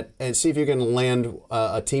at and see if you can land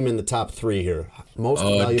a team in the top three here? Most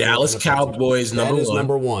Dallas Cowboys, number one. That is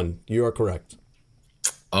number one. You are correct.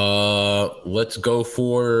 Let's go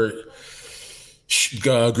for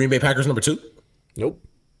Green Bay Packers, number two. Nope.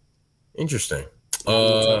 Interesting.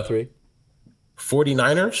 Top three.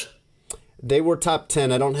 49ers? They were top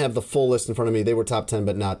 10. I don't have the full list in front of me. They were top 10,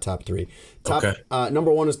 but not top three.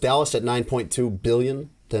 Number one is Dallas at $9.2 billion.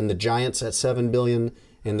 Then the Giants at $7 billion.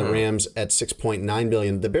 And the Rams at $6.9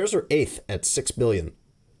 billion. The Bears are eighth at $6 billion.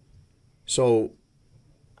 So,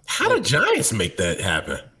 how did Giants make that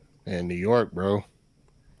happen? In New York, bro.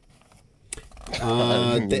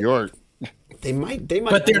 New York. They might.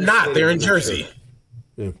 But they're not. They're in Jersey.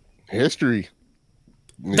 Sure. Yeah. History.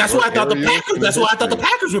 That's why I thought the Packers. That's why I thought the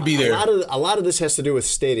Packers would be there. A lot of this has to do with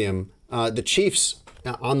stadium. The Chiefs,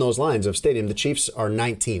 on those lines of stadium, the Chiefs are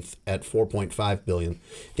 19th at $4.5 billion.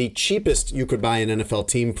 The cheapest you could buy an NFL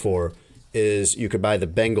team for is you could buy the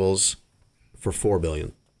Bengals for $4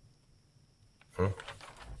 billion.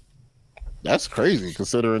 That's crazy,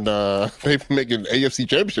 considering they've been making AFC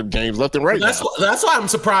Championship games left and right. That's why I'm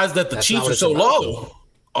surprised that the Chiefs are so low.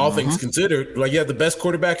 All things considered, like you have the best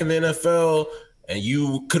quarterback in the NFL. And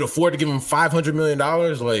you could afford to give him $500 million,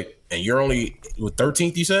 and you're only with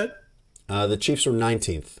 13th. You said the Chiefs are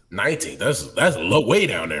 19th. 19th. That's low, way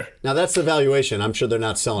down there. Now that's the valuation. I'm sure they're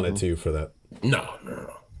not selling it to you for that. No.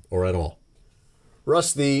 Or at all.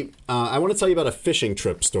 Russ, I want to tell you about a fishing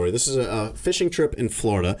trip story. This is a fishing trip in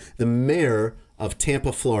Florida. The mayor of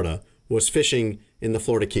Tampa, Florida, was fishing in the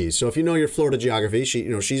Florida Keys. So if you know your Florida geography,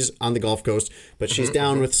 she's on the Gulf Coast, but she's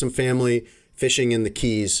down with some family fishing in the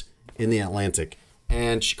Keys in the Atlantic.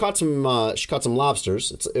 And she caught some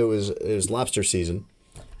lobsters. It was lobster season.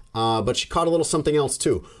 But she caught a little something else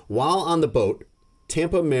too. While on the boat,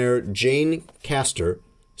 Tampa Mayor Jane Castor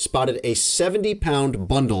spotted a 70-pound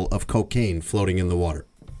bundle of cocaine floating in the water.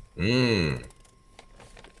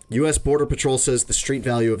 U.S. Border Patrol says the street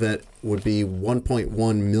value of that would be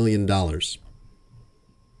 $1.1 million.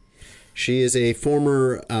 She is a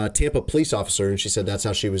former Tampa police officer, and she said that's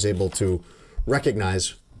how she was able to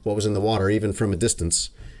recognize what was in the water, even from a distance.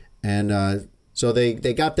 And so they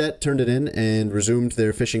got that, turned it in, and resumed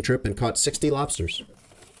their fishing trip and caught 60 lobsters.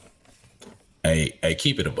 Hey,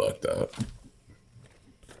 keep it a buck, though.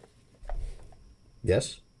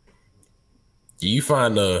 Yes? You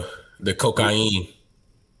find the cocaine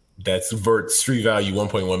that's vert street value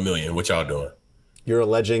 $1.1 million. What y'all doing? You're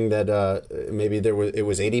alleging that maybe it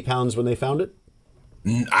was 80 pounds when they found it?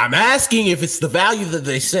 I'm asking if it's the value that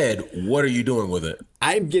they said. What are you doing with it?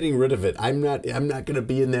 I'm getting rid of it. I'm not going to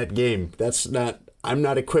be in that game. I'm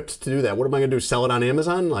not equipped to do that. What am I going to do? Sell it on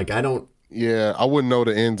Amazon? Like, I don't. Yeah, I wouldn't know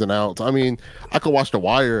the ins and outs. I mean, I could watch The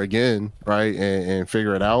Wire again, right, and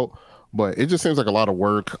figure it out. But it just seems like a lot of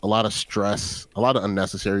work, a lot of stress, a lot of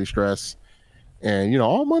unnecessary stress. And,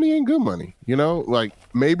 all money ain't good money, like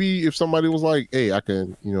maybe if somebody was like, hey, I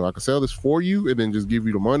can sell this for you and then just give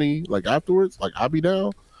you the money like afterwards, like I'll be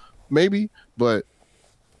down, maybe. But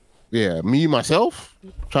yeah, me, myself,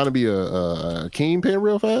 trying to be a kingpin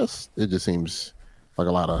real fast, it just seems like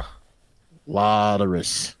a lot of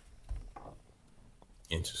risks.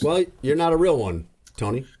 Interesting. Well, you're not a real one,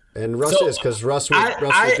 Tony. And Russ is, because Russ was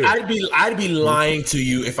I'd be lying to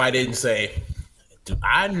you if I didn't say, dude,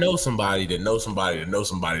 I know somebody that knows somebody that knows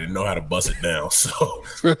somebody that know how to bust it down. So,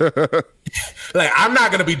 like, I'm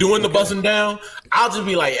not gonna be doing the busting down. I'll just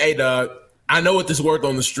be like, hey, dog, I know what this worth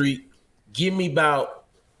on the street. Give me about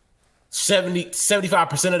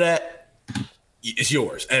 75% of that. It's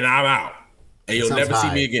yours, and I'm out, and you'll never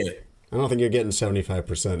see me again. I don't think you're getting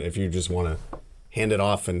 75% if you just want to hand it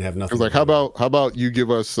off and have nothing. It's like, how about you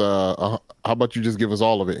give us how about you just give us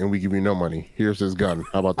all of it and we give you no money? Here's this gun.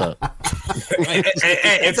 How about that?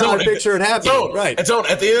 That's how I picture it happening. Right. And so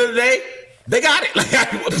at the end of the day, they got it.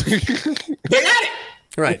 They got it.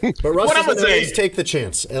 Right. But Russ is going to at least take the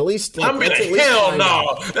chance. At least. I'm going to hell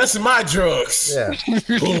no. That's my drugs. Yeah.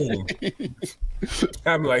 Boom.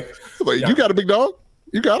 I'm like, you got a big dog?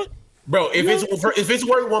 You got it? Bro, if it's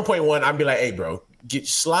worth 1.1, I'd be like, hey, bro,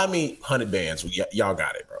 slide me 100 bands. Y'all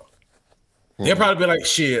got it, bro. They'll probably be like,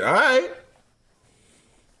 shit, all right.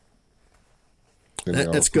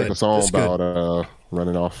 That's good. Like a song That's about good.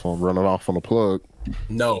 running off on a plug.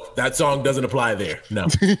 No, that song doesn't apply there. No.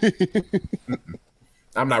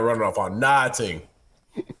 I'm not running off on nothing.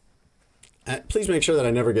 Please make sure that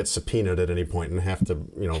I never get subpoenaed at any point and have to,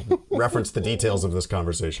 reference the details of this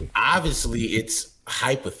conversation. Obviously, it's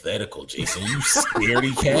hypothetical, Jason. You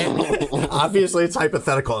scaredy cat. Obviously, it's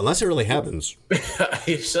hypothetical, unless it really happens.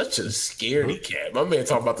 You're such a scaredy cat. My man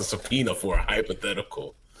talking about the subpoena for a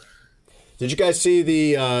hypothetical. Did you guys see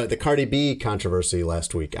the Cardi B controversy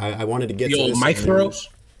last week? I wanted to get to this. Mic throws?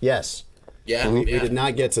 Yes. Yeah. We did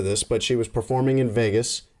not get to this, but she was performing in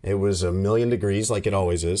Vegas. It was 1,000,000 degrees, like it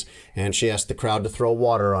always is, and she asked the crowd to throw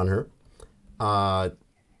water on her.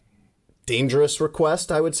 Dangerous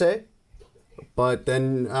request, I would say. But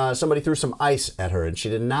then somebody threw some ice at her, and she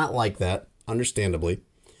did not like that, understandably.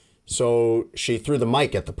 So she threw the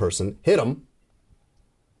mic at the person, hit him.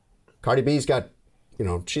 Cardi B's got,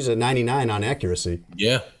 she's a 99 on accuracy.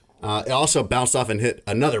 Yeah. It also bounced off and hit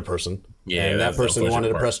another person. Yeah, and that person wanted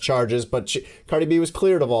to press charges, but Cardi B was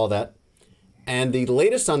cleared of all that. And the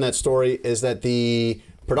latest on that story is that the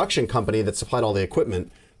production company that supplied all the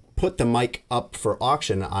equipment put the mic up for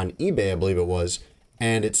auction on eBay, I believe it was,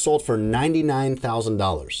 and it sold for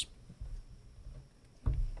 $99,000.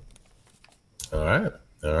 All right.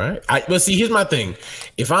 But see, here's my thing.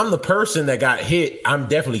 If I'm the person that got hit, I'm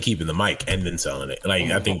definitely keeping the mic and then selling it. Like,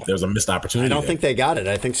 I think there's a missed opportunity. I don't think they got it.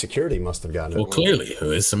 I think security must have gotten it. Well, clearly,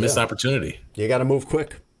 it's a missed opportunity. You got to move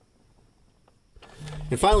quick.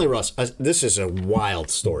 And finally, Russ, this is a wild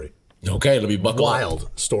story. Okay, let me buckle up. Wild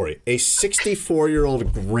story. A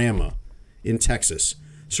 64-year-old grandma in Texas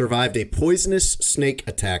survived a poisonous snake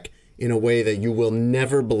attack in a way that you will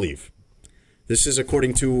never believe. This is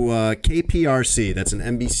according to KPRC, that's an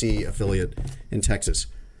NBC affiliate in Texas.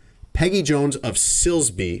 Peggy Jones of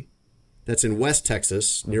Silsbee, that's in West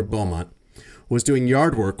Texas, near Beaumont, was doing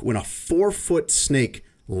yard work when a 4-foot snake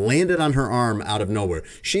landed on her arm out of nowhere.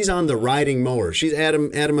 She's on the riding mower.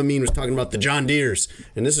 Adam Amin was talking about the John Deeres,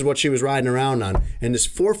 and this is what she was riding around on. And this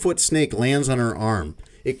 4-foot snake lands on her arm.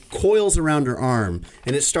 It coils around her arm,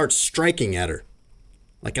 and it starts striking at her,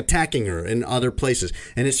 like attacking her in other places.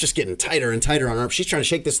 And it's just getting tighter and tighter on her arm. She's trying to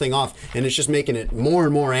shake this thing off, and it's just making it more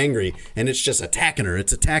and more angry, and it's just attacking her.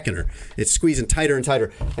 It's attacking her. It's squeezing tighter and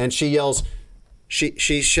tighter. And she yells,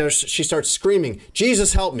 she starts screaming,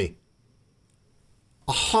 "Jesus, help me."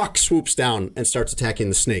 a hawk swoops down and starts attacking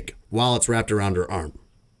the snake while it's wrapped around her arm.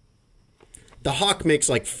 The hawk makes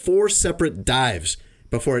like 4 separate dives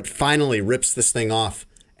before it finally rips this thing off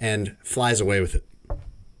and flies away with it.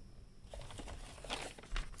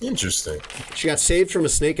 Interesting. She got saved from a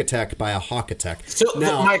snake attack by a hawk attack. So,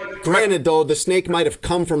 now, granted, though, the snake might have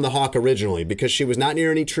come from the hawk originally because she was not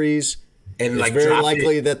near any trees. And it's very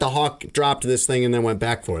likely that the hawk dropped this thing and then went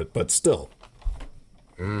back for it, but still.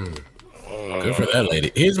 Good for that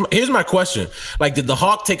lady. Here's my question. Like, did the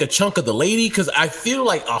hawk take a chunk of the lady? Because I feel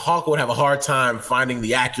like a hawk would have a hard time finding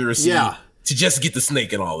the accuracy to just get the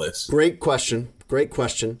snake and all this. Great question.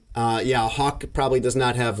 A hawk probably does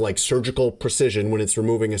not have like surgical precision when it's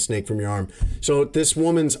removing a snake from your arm. So this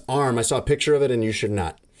woman's arm, I saw a picture of it, and you should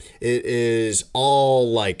not. It is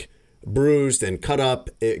all like bruised and cut up.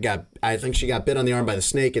 I think she got bit on the arm by the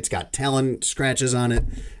snake. It's got talon scratches on it.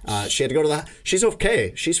 She had to go to she's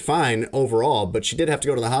okay. She's fine overall, but she did have to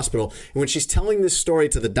go to the hospital. And when she's telling this story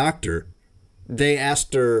to the doctor, they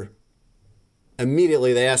asked her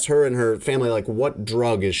and her family, like, what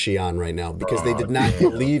drug is she on right now? Because they did not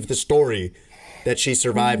believe the story that she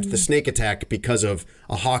survived the snake attack because of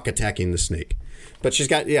a hawk attacking the snake. But she's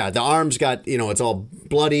got, the arm's got, it's all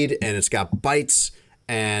bloodied and it's got bites.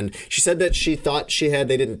 And she said that she thought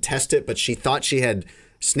they didn't test it, but she thought she had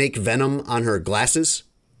snake venom on her glasses.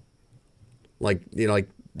 Like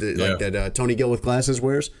that Tony Gill with glasses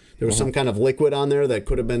wears. There was some kind of liquid on there that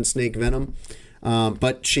could have been snake venom.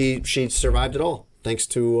 But she survived it all thanks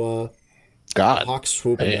to God. Hawk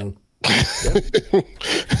swooping down.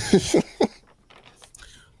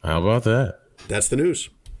 How about that? That's the news.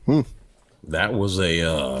 That was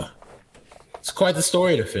it's quite the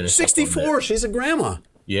story to finish. 64. She's a grandma.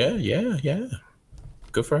 Yeah.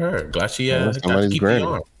 Good for her. Glad she got to keep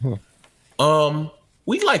the arm.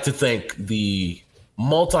 We'd like to thank the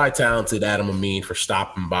multi-talented Adam Amin for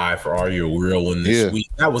stopping by for Are You a Real One this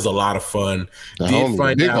week. That was a lot of fun.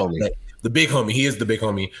 Find out that the big homie, he is the big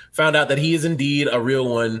homie. Found out that he is indeed a real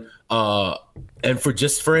one. And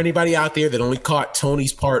for anybody out there that only caught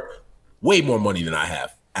Tony's part, way more money than I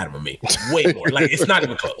have, Adam Amin. Way more. Like, it's not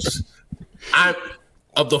even close.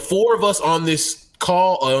 Of the 4 of us on this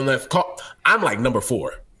call, I'm like number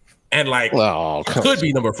 4. And like could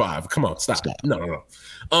be number 5. Come on, stop. No.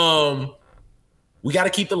 We got to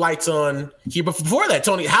keep the lights on here. But before that,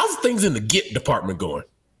 Tony, how's things in the GIP department going?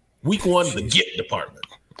 Week 1, the GIP department.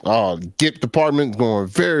 Oh, GIP department's going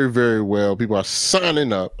very, very well. People are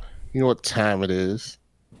signing up. You know what time it is.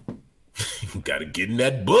 You got to get in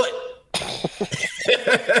that butt.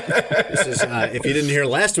 This is, if you didn't hear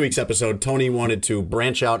last week's episode, Tony wanted to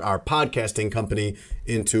branch out our podcasting company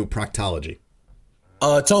into proctology.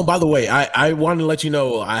 Tone, by the way, I wanted to let you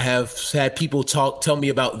know I have had people tell me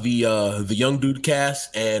about the Young Dude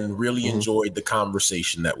cast and really enjoyed the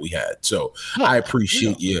conversation that we had. So I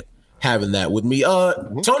appreciate you having that with me.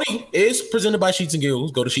 Tony is presented by Sheets and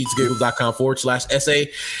Giggles. Go to sheetsandgiggles.com/SA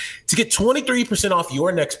to get 23% off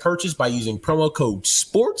your next purchase by using promo code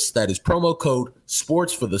SPORTS. That is promo code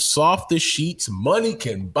SPORTS for the softest sheets money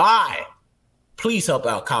can buy. Please help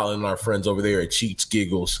out Colin and our friends over there at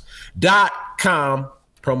sheetsgiggles.com.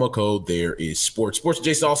 Promo code there is sports. Sports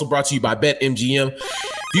Adjacent also brought to you by BetMGM.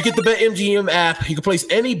 You get the BetMGM app. You can place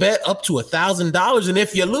any bet up to $1,000. And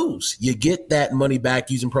if you lose, you get that money back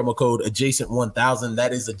using promo code Adjacent1000.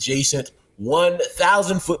 That is Adjacent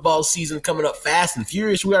 1000. Football season coming up fast and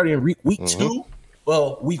furious. We already in week 2.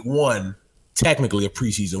 Well, week 1. Technically a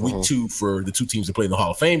preseason, week 2 for the 2 teams that play in the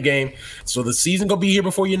Hall of Fame game. So the season gonna be here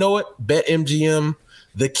before you know it. BetMGM,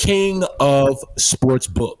 the king of sports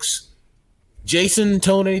books. Jason,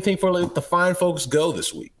 Tone, anything for let the fine folks go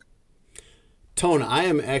this week? Tone,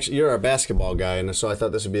 you're our basketball guy, and so I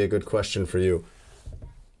thought this would be a good question for you.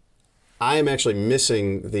 I am actually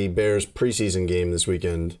missing the Bears preseason game this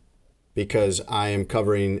weekend because I am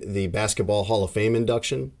covering the Basketball Hall of Fame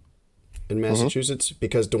induction in Massachusetts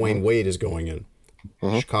because Dwayne Wade is going in.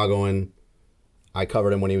 Chicagoan. I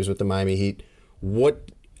covered him when he was with the Miami Heat.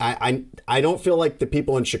 I don't feel like the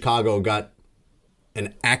people in Chicago got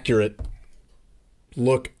an accurate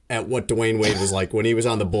look at what Dwayne Wade was like when he was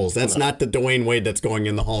on the Bulls. That's not the Dwayne Wade that's going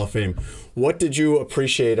in the Hall of Fame. What did you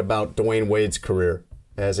appreciate about Dwayne Wade's career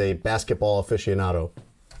as a basketball aficionado?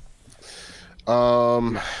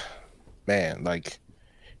 Man, like,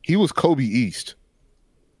 he was Kobe East.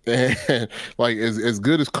 And like as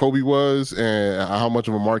good as Kobe was and how much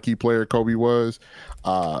of a marquee player Kobe was,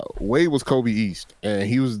 Wade was Kobe East, and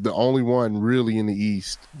he was the only one really in the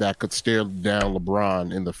East that could stare down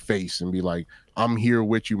LeBron in the face and be like, I'm here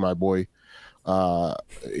with you, my boy.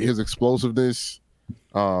 His explosiveness,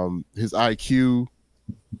 his IQ,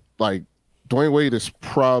 like Dwayne Wade is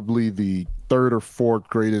probably the third or fourth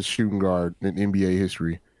greatest shooting guard in NBA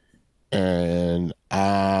history. And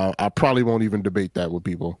I probably won't even debate that with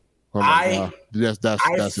people.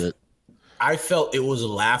 That's it. I felt it was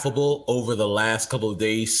laughable over the last couple of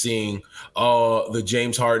days seeing the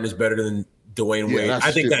James Harden is better than Dwayne Wade.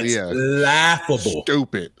 I think that's laughable.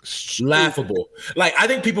 Stupid. Laughable. Like, I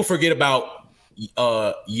think people forget about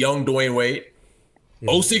young Dwayne Wade.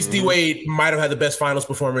 06 D Wade might have had the best finals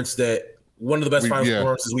performance one of the best finals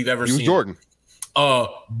performances we've ever seen. He was Jordan.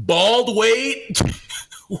 Bald Wade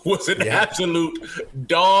was an absolute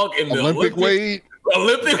dog in the Olympic Wade.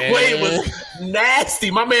 Olympic Wade was nasty.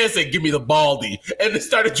 My man said, "Give me the baldy," and it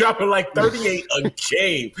started dropping like 38 a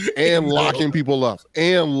game and locking people up.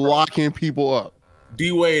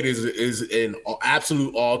 D Wade is an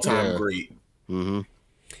absolute all-time great. Mm-hmm.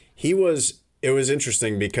 It was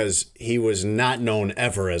interesting because he was not known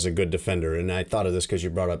ever as a good defender, and I thought of this because you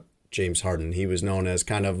brought up James Harden. He was known as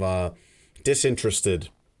kind of a disinterested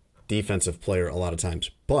defensive player a lot of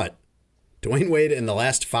times, but Dwayne Wade in the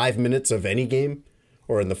last 5 minutes of any game,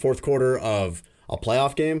 or in the fourth quarter of a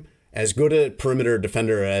playoff game, as good a perimeter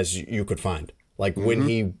defender as you could find. Like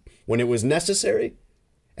when it was necessary,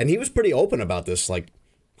 and he was pretty open about this. Like,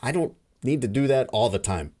 I don't need to do that all the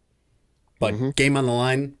time, but game on the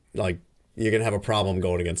line, like, you're gonna have a problem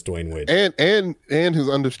going against Dwayne Wade. And his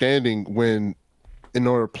understanding when, in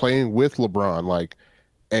order playing with LeBron, like,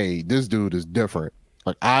 hey, this dude is different.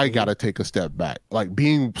 Like, I gotta take a step back. Like,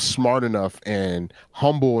 being smart enough and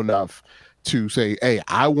humble enough to say, hey,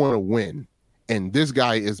 I want to win, and this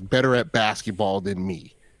guy is better at basketball than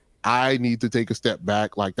me. I need to take a step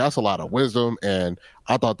back. Like, that's a lot of wisdom, and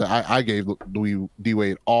I thought that I gave D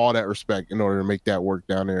Wade all that respect in order to make that work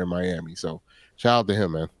down there in Miami. So shout out to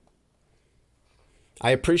him, man. I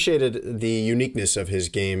appreciated the uniqueness of his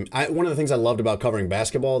game. One of the things I loved about covering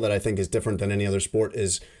basketball that I think is different than any other sport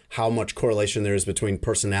is how much correlation there is between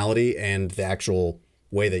personality and the actual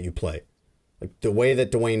way that you play. Like, the way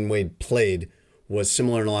that Dwayne Wade played was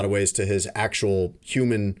similar in a lot of ways to his actual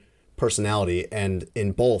human personality. And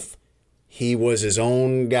in both, he was his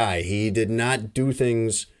own guy. He did not do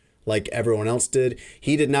things like everyone else did.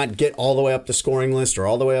 He did not get all the way up the scoring list or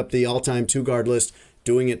all the way up the all-time two-guard list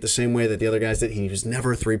doing it the same way that the other guys did. He was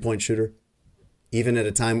never a three-point shooter. Even at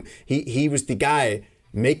a time, he was the guy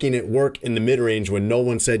making it work in the mid-range when no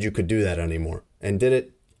one said you could do that anymore, and did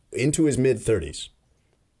it into his mid-30s.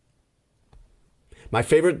 My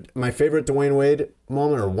favorite Dwayne Wade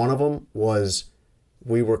moment, or one of them, was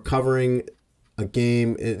we were covering a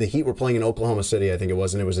game. The Heat were playing in Oklahoma City, I think it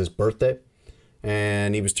was, and it was his birthday.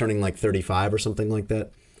 And he was turning like 35 or something like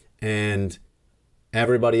that. And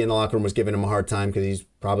everybody in the locker room was giving him a hard time because he's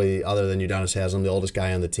probably, other than Udonis Haslem, the oldest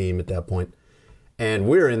guy on the team at that point. And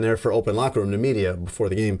we're in there for open locker room to media before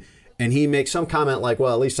the game. And he makes some comment like,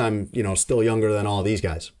 well, at least I'm, still younger than all these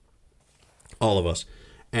guys. All of us.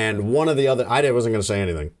 And one of the other, I wasn't going to say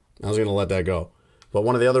anything. I was going to let that go. But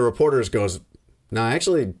one of the other reporters goes, no,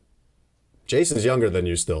 actually, Jason's younger than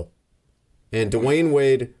you still. And Dwayne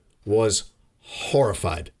Wade was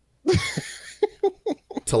horrified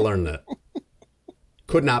to learn that.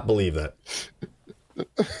 Could not believe that.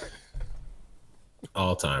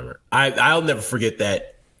 All-timer. I'll never forget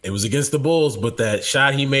that. It was against the Bulls, but that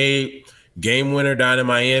shot he made, game winner down in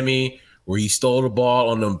Miami, where he stole the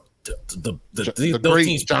ball on them. The great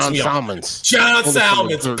teams John Salmons. John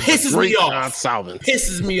Salmons pisses me off. John Salmons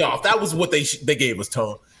Pisses me off. That was what they gave us,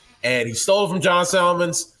 Tone. And he stole from John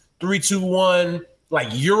Salmons. 3-2-1, like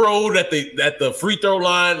Euroed at the free throw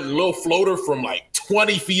line, a little floater from like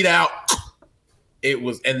 20 feet out. It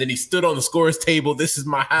was, and then he stood on the scorer's table. This is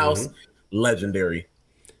my house. Mm-hmm. Legendary.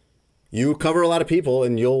 You cover a lot of people,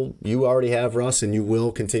 and you already have, Russ, and you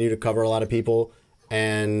will continue to cover a lot of people,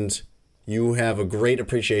 and you have a great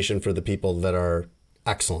appreciation for the people that are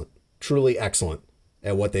excellent, truly excellent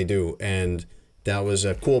at what they do. And that was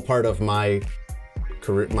a cool part of my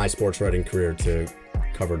career, my sports writing career, to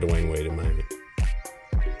cover Dwayne Wade in Miami.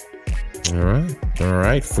 All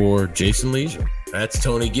right. For Jason Leisure, that's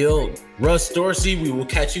Tony Gill, Russ Dorsey. We will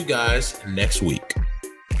catch you guys next week.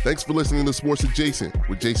 Thanks for listening to Sports Adjacent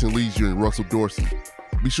with Jason Leisure and Russell Dorsey.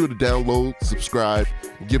 Be sure to download, subscribe,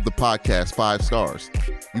 and give the podcast 5 stars.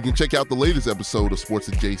 You can check out the latest episode of Sports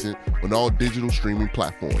Adjacent on all digital streaming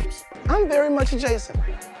platforms. I'm very much adjacent.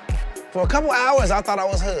 For a couple hours, I thought I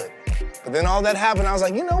was hood. But then all that happened, I was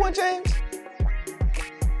like, you know what, James?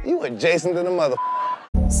 You adjacent to the mother.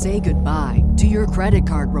 Say goodbye to your credit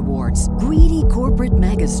card rewards. Greedy corporate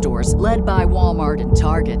mega stores, led by Walmart and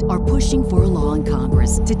Target, are pushing for a law in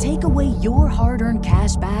Congress to take away your hard-earned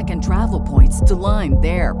cash back and travel points to line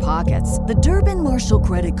their pockets. The Durbin-Marshall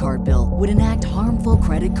credit card bill would enact harmful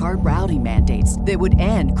credit card routing mandates that would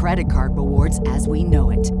end credit card rewards as we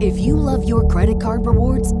know it. If you love your credit card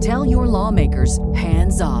rewards, tell your lawmakers,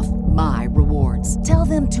 hands off my rewards. Tell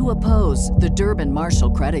them to oppose the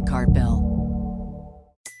Durbin-Marshall credit card bill.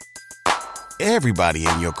 Everybody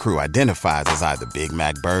in your crew identifies as either Big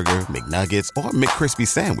Mac Burger, McNuggets, or McCrispy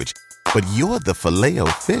Sandwich. But you're the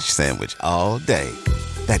Filet-O-Fish Sandwich all day.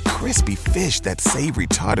 That crispy fish, that savory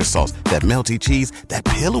tartar sauce, that melty cheese, that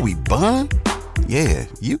pillowy bun. Yeah,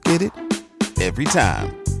 you get it. Every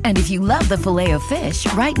time. And if you love the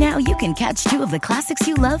Filet-O-Fish, right now you can catch two of the classics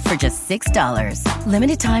you love for just $6.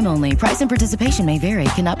 Limited time only. Price and participation may vary.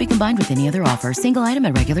 Cannot be combined with any other offer. Single item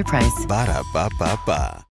at regular price. Ba-da-ba-ba-ba.